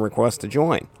podcast and request to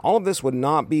join. All of this would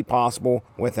not be possible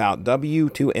without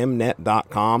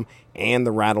W2Mnet.com and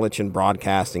the Rattleitch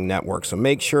Broadcasting Network, so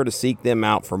make sure to seek them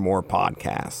out for more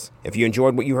podcasts. If you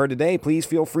enjoyed what you heard today, please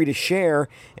feel free to share,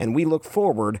 and we look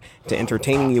forward to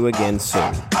entertaining you again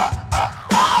soon.